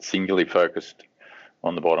business that's singularly focused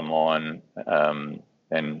on the bottom line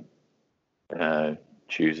and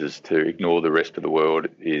chooses to ignore the rest of the world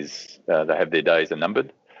they have their days are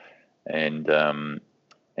numbered.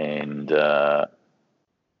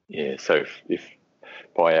 So if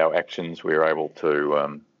by our actions we're able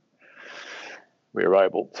to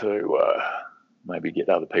maybe get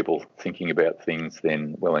other people thinking about things,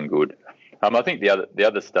 then well and good. I think the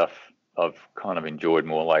other stuff I've kind of enjoyed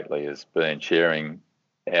more lately has been sharing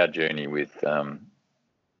our journey with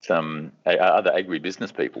some other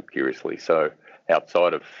agribusiness people, curiously. So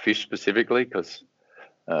outside of fish specifically, because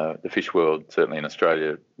the fish world, certainly in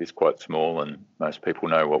Australia, is quite small, and most people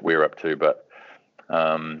know what we're up to. But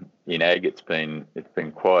in ag, it's been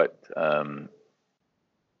quite.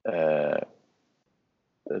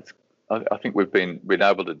 I think we've been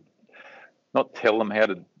able to not tell them how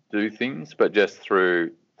to do things, but just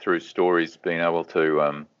through stories, being able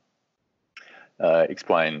to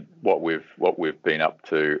explain what we've been up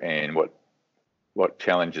to and what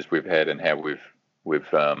challenges we've had and how we've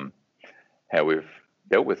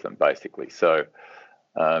dealt with them, basically. So,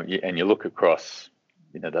 and you look across,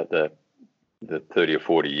 the 30 or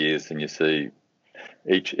 40 years, and you see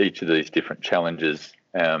each of these different challenges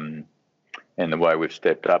and the way we've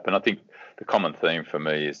stepped up. And I think the common theme for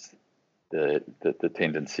me is the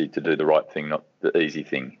tendency to do the right thing, not the easy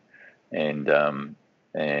thing. And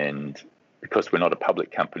because we're not a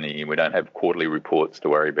public company and we don't have quarterly reports to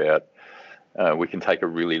worry about, we can take a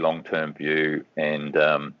really long-term view, and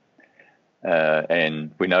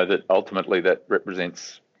we know that ultimately that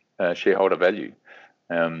represents shareholder value.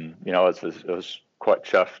 I was quite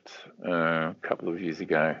chuffed a couple of years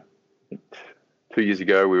ago. 2 years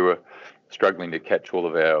ago, we were struggling to catch all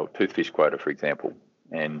of our toothfish quota, for example,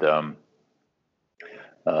 and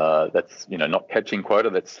that's not catching quota.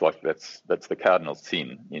 That's the cardinal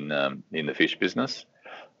sin in the fish business.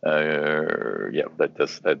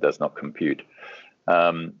 That does not compute.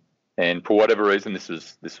 And for whatever reason, this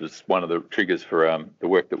was one of the triggers for the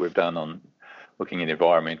work that we've done on looking at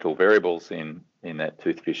environmental variables in that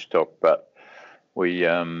toothfish stock. But we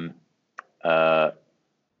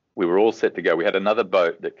were all set to go. We had another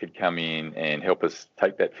boat that could come in and help us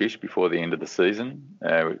take that fish before the end of the season.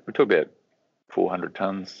 We took about 400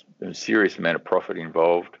 tonnes. There was a serious amount of profit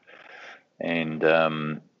involved, and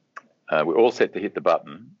we're all set to hit the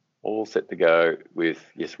button, all set to go with,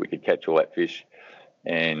 yes, we could catch all that fish.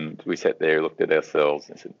 And we sat there, looked at ourselves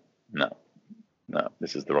and said, no,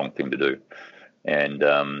 this is the wrong thing to do. And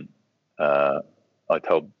I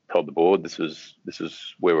told the board this is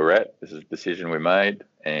where we're at. This is a decision we made,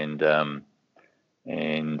 and they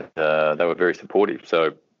were very supportive.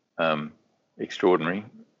 So extraordinary,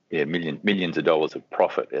 millions of dollars of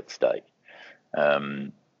profit at stake.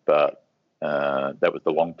 But that was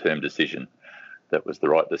the long-term decision. That was the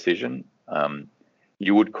right decision.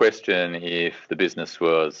 You would question if the business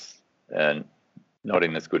was not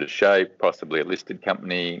in as good a shape, possibly a listed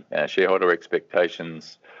company, shareholder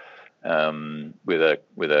expectations, with a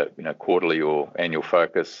quarterly or annual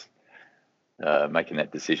focus. Making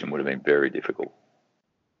that decision would have been very difficult.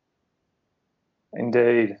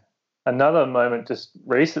 Indeed. Another moment just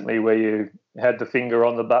recently where you had the finger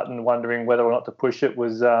on the button, wondering whether or not to push it,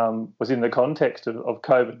 was in the context of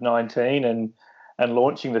COVID-19 and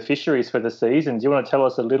launching the fisheries for the season. Do you want to tell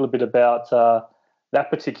us a little bit about that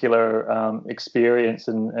particular experience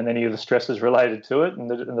and any of the stresses related to it and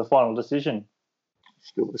the final decision?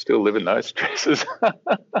 Still living those stresses.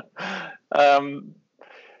 Wow.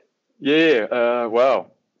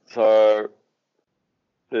 So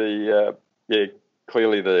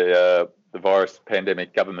clearly the virus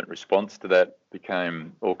pandemic government response to that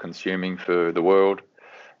became all-consuming for the world,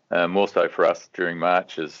 more so for us during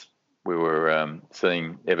March, as we were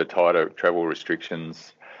seeing ever tighter travel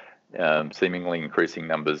restrictions, seemingly increasing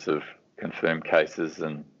numbers of confirmed cases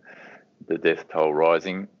and the death toll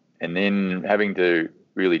rising, and then having to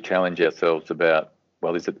really challenge ourselves about,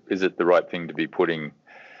 well, is it the right thing to be putting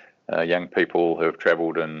young people who have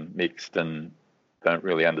travelled and mixed and don't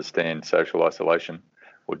really understand social isolation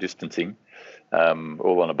or distancing,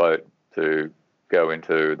 all on a boat to go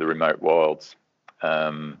into the remote wilds?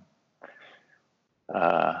 There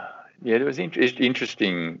was an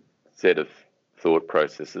interesting set of thought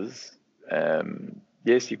processes.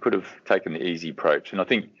 Yes, you could have taken the easy approach, and I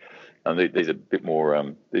think these are a bit more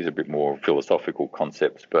philosophical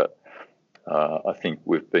concepts. But I think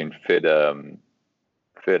we've been fed a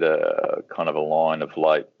kind of a line of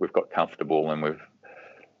late. We've got comfortable, and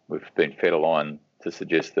we've been fed a line to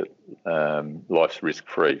suggest that life's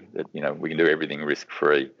risk-free. That we can do everything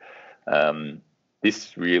risk-free.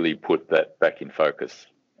 This really put that back in focus,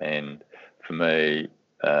 and for me,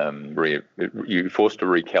 you're forced to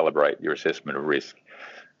recalibrate your assessment of risk.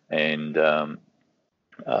 And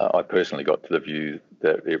I personally got to the view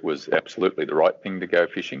that it was absolutely the right thing to go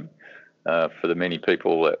fishing for the many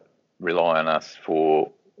people that rely on us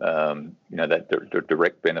for the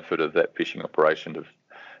direct benefit of that fishing operation to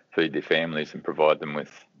feed their families and provide them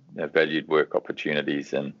with valued work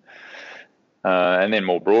opportunities, and then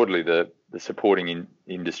more broadly the supporting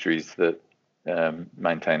industries that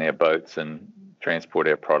maintain our boats and transport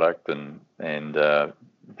our product and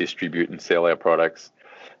distribute and sell our products.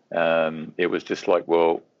 It was just like,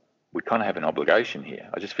 well, we kind of have an obligation here.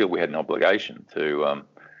 I just feel we had an obligation to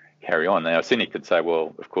carry on. Now, a cynic could say,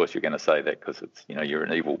 well, of course you're going to say that because it's you're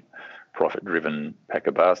an evil, profit-driven pack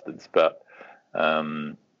of bastards. But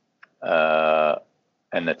and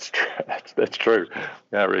that's true.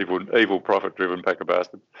 Evil, profit-driven pack of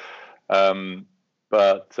bastards.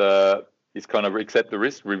 But it's kind of accept the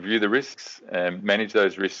risk, review the risks, and manage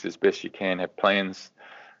those risks as best you can. Have plans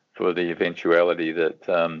for the eventuality that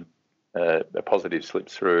a positive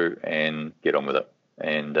slips through, and get on with it.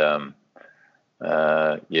 And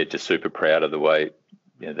just super proud of the way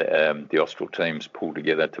the Austral teams pulled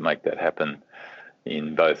together to make that happen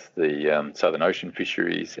in both the Southern Ocean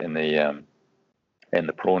fisheries and the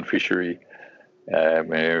prawn fishery,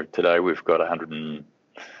 where today we've got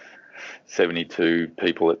 172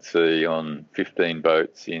 people at sea on 15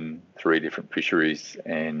 boats in 3 different fisheries,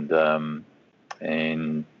 and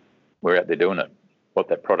we're out there doing it. What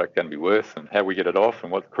that product going to be worth and how we get it off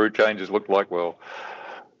and what the crew changes look like, well,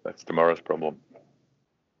 that's tomorrow's problem.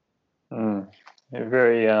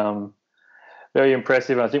 Very very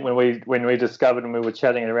impressive. And I think when we discovered and we were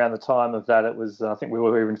chatting around the time of that, it was, I think we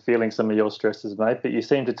were even feeling some of your stresses, mate. But you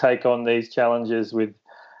seem to take on these challenges with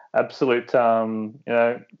absolute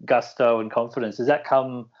gusto and confidence. Does that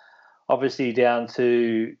come obviously down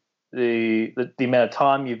to the amount of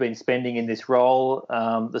time you've been spending in this role,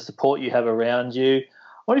 the support you have around you?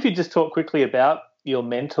 I wonder if you just talk quickly about your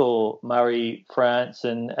mentor, Murray France,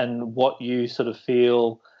 and what you sort of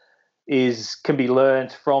feel can be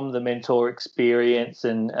learned from the mentor experience,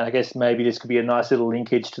 and I guess maybe this could be a nice little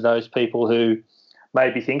linkage to those people who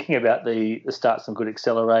may be thinking about the Start Some Good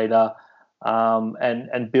Accelerator,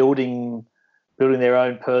 and building their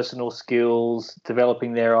own personal skills,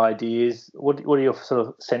 developing their ideas. What are your sort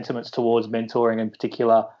of sentiments towards mentoring, in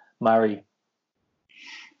particular, Murray?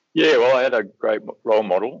 Yeah, well, I had a great role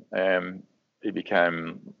model. He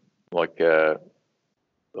became like the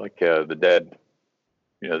dad,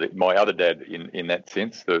 my other dad in that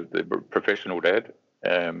sense, the professional dad.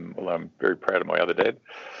 Well, I'm very proud of my other dad.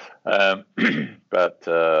 But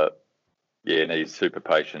and he's super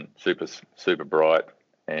patient, super bright,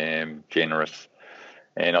 and generous.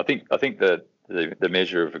 And I think that the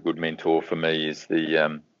measure of a good mentor for me is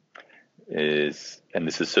and this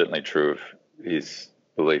is certainly true of his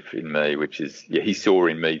belief in me, which is he saw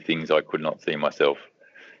in me things I could not see myself,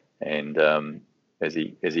 and as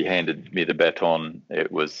he handed me the baton,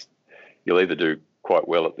 it was, you'll either do quite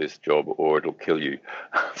well at this job or it'll kill you.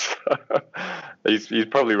 So, he's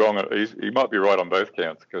probably wrong. He might be right on both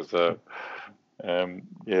counts, because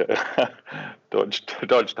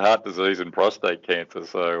dodged heart disease and prostate cancer.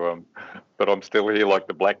 So, but I'm still here like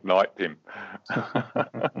the Black Knight, Tim.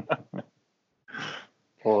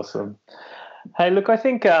 Awesome. Hey, look, I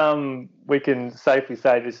think we can safely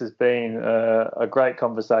say this has been a great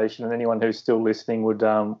conversation, and anyone who's still listening would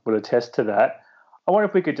attest to that. I wonder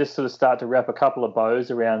if we could just sort of start to wrap a couple of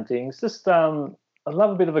bows around things. Just I'd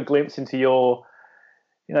love a bit of a glimpse into your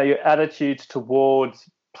attitudes towards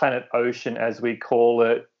Planet Ocean, as we call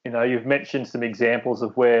it. You've mentioned some examples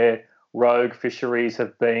of where rogue fisheries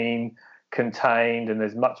have been contained and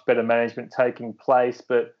there's much better management taking place,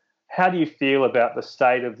 but how do you feel about the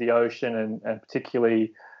state of the ocean and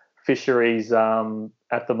particularly fisheries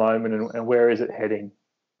at the moment, and where is it heading?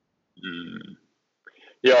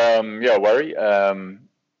 I worry.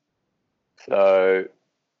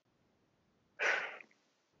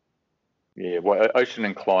 Ocean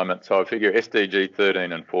and climate. So I figure SDG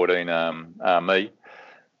 13 and 14 are me,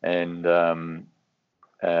 and the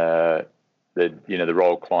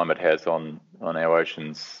role climate has on our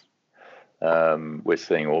oceans. We're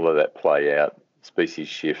seeing all of that play out: species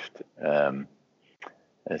shift,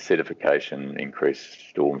 acidification, increased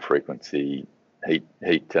storm frequency,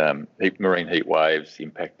 marine heat waves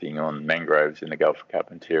impacting on mangroves in the Gulf of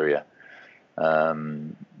Carpentaria.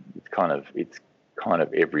 It's kind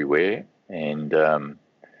of everywhere, and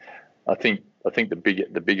I think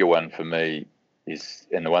the bigger one for me is,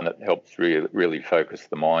 and the one that helps really focus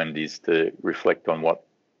the mind, is to reflect on what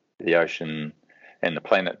the ocean and the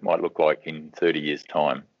planet might look like in 30 years'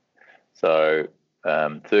 time. So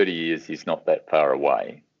 30 years is not that far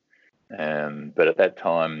away, but at that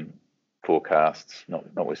time, forecasts,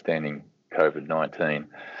 notwithstanding COVID-19,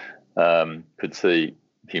 could see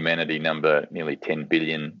humanity number nearly 10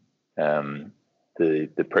 billion.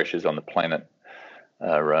 The pressures on the planet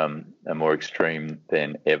are more extreme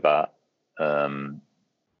than ever.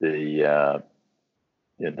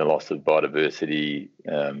 The loss of biodiversity,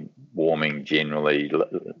 warming generally,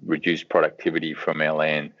 reduced productivity from our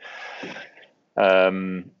land.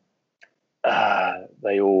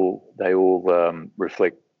 They all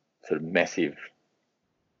reflect sort of massive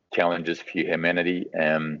challenges for humanity.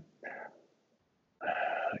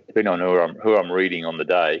 Depending on who I'm reading on the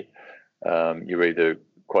day, you're either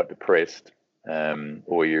quite depressed,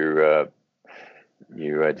 or you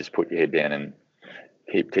just put your head down and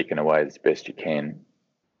keep ticking away as best you can.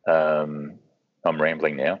 I'm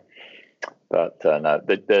rambling now, but no,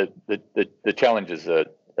 the challenges are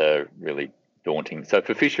really daunting. So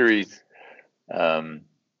for fisheries,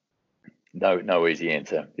 no easy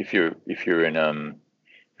answer. If you're an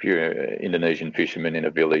Indonesian fisherman in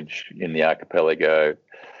a village in the archipelago,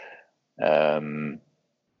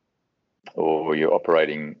 or you're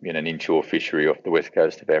operating in an inshore fishery off the west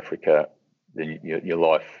coast of Africa, then your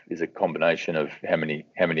life is a combination of how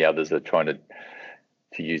many others are trying to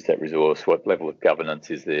use that resource. What level of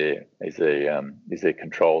governance is there? Is there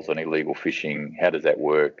controls on illegal fishing? How does that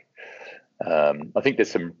work? I think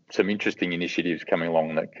there's some interesting initiatives coming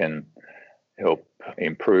along that can help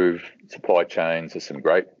improve supply chains. There's some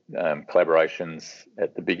great collaborations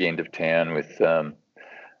at the big end of town with a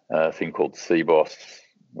thing called CBOS,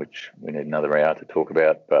 which we need another hour to talk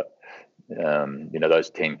about. But those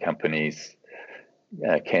 10 companies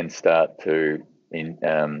can start to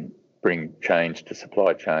bring change to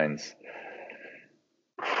supply chains.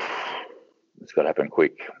 It's got to happen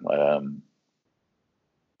quick.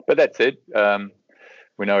 But that said,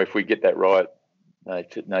 we know if we get that right,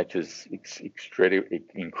 nature's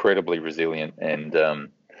incredibly resilient, and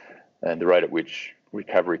the rate at which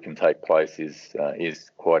recovery can take place is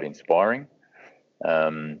quite inspiring.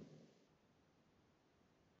 Then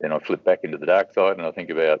I flip back into the dark side, and I think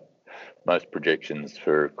about most projections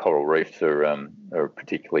for coral reefs are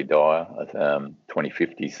particularly dire.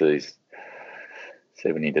 2050 sees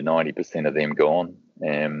 70 to 90% of them gone.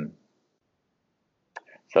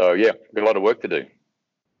 So yeah, we've got a lot of work to do.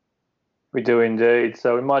 We do indeed.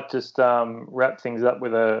 So we might just wrap things up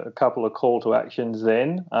with a couple of call to actions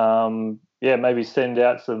then. Maybe send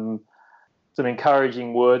out some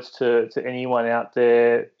encouraging words to anyone out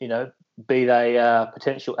there, be they a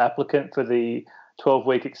potential applicant for the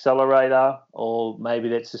 12-week accelerator, or maybe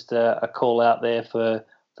that's just a call out there for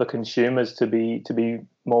consumers to be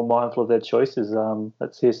more mindful of their choices.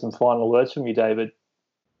 Let's hear some final words from you, David.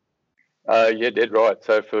 Dead right.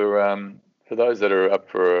 So for those that are up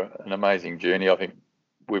for an amazing journey, I think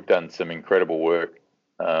we've done some incredible work.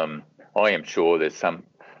 I am sure there's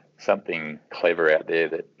something clever out there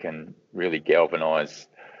that can really galvanise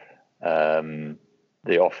the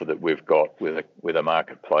offer that we've got with a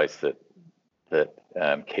marketplace that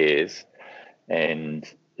cares, and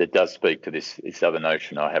it does speak to this other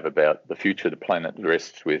notion I have about the future of the planet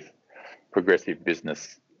rests with progressive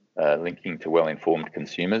business linking to well-informed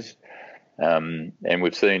consumers. And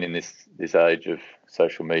we've seen in this age of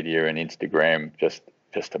social media and Instagram, just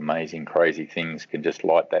amazing, crazy things can just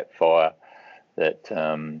light that fire that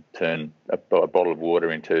turn a bottle of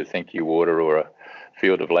water into thank you water, or a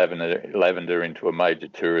field of lavender into a major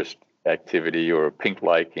tourist activity, or a pink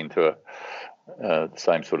lake into the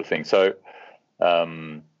same sort of thing. So, I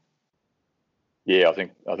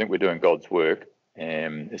think we're doing God's work,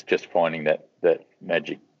 and it's just finding that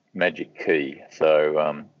magic key.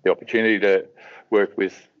 So the opportunity to work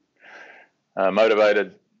with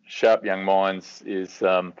motivated, sharp young minds is,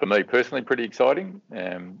 for me personally, pretty exciting.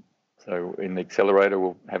 So in the accelerator,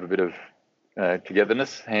 we'll have a bit of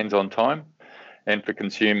togetherness, hands-on time. And for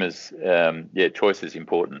consumers, choice is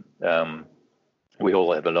important. We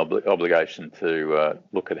all have an obligation to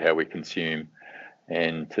look at how we consume,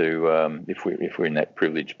 and to, if we're in that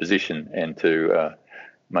privileged position, and to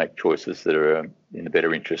make choices that are in the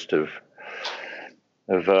better interest of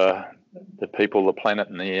the people, the planet,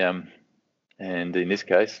 and in this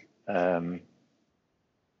case,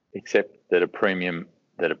 accept that a premium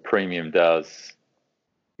does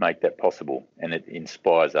make that possible, and it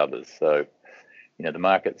inspires others. So, the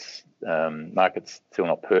market's still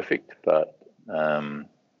not perfect, but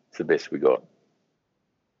it's the best we got.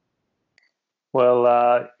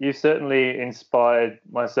 Well, you certainly inspired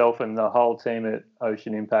myself and the whole team at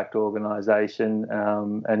Ocean Impact Organisation,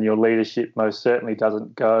 and your leadership most certainly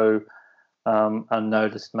doesn't go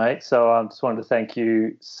unnoticed, mate. So I just wanted to thank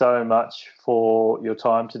you so much for your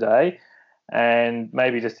time today, and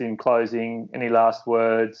maybe just in closing, any last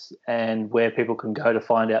words and where people can go to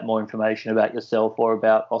find out more information about yourself or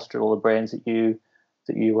about Austral or the brands that you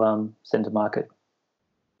send to market.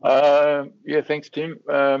 Thanks, Tim.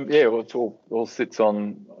 Well, it all sits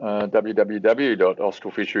on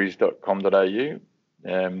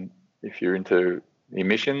www.australfisheries.com.au. If you're into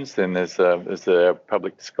emissions, then there's a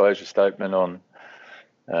public disclosure statement on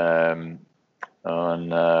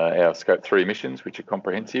our Scope 3 emissions, which are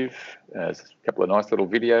comprehensive. There's a couple of nice little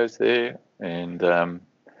videos there, and the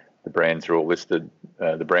brands are all listed.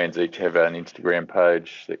 The brands each have an Instagram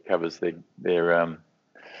page that covers their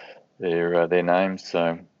names,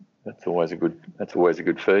 so that's always a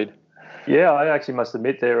good feed. Yeah, I actually must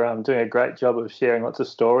admit they're doing a great job of sharing lots of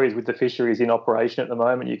stories with the fisheries in operation at the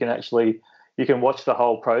moment. You can watch the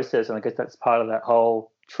whole process, and I guess that's part of that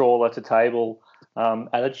whole trawler to table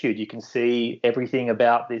attitude. You can see everything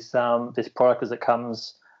about this product as it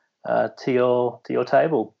comes to your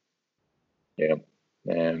table.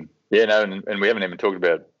 And we haven't even talked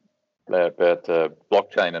about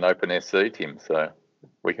blockchain and OpenSC, Tim. So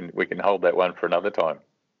we can hold that one for another time.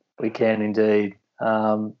 We can indeed.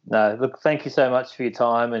 Look, thank you so much for your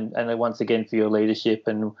time and once again for your leadership,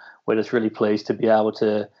 and we're just really pleased to be able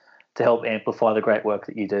to help amplify the great work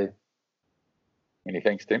that you do. Many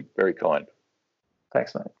thanks, Tim. Very kind.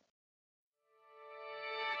 Thanks, mate.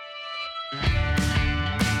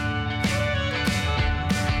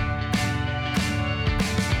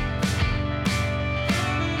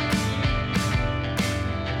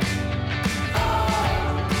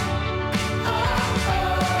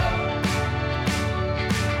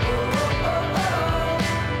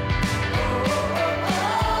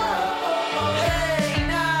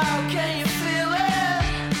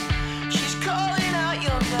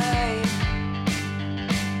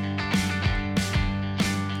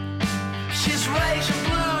 situation.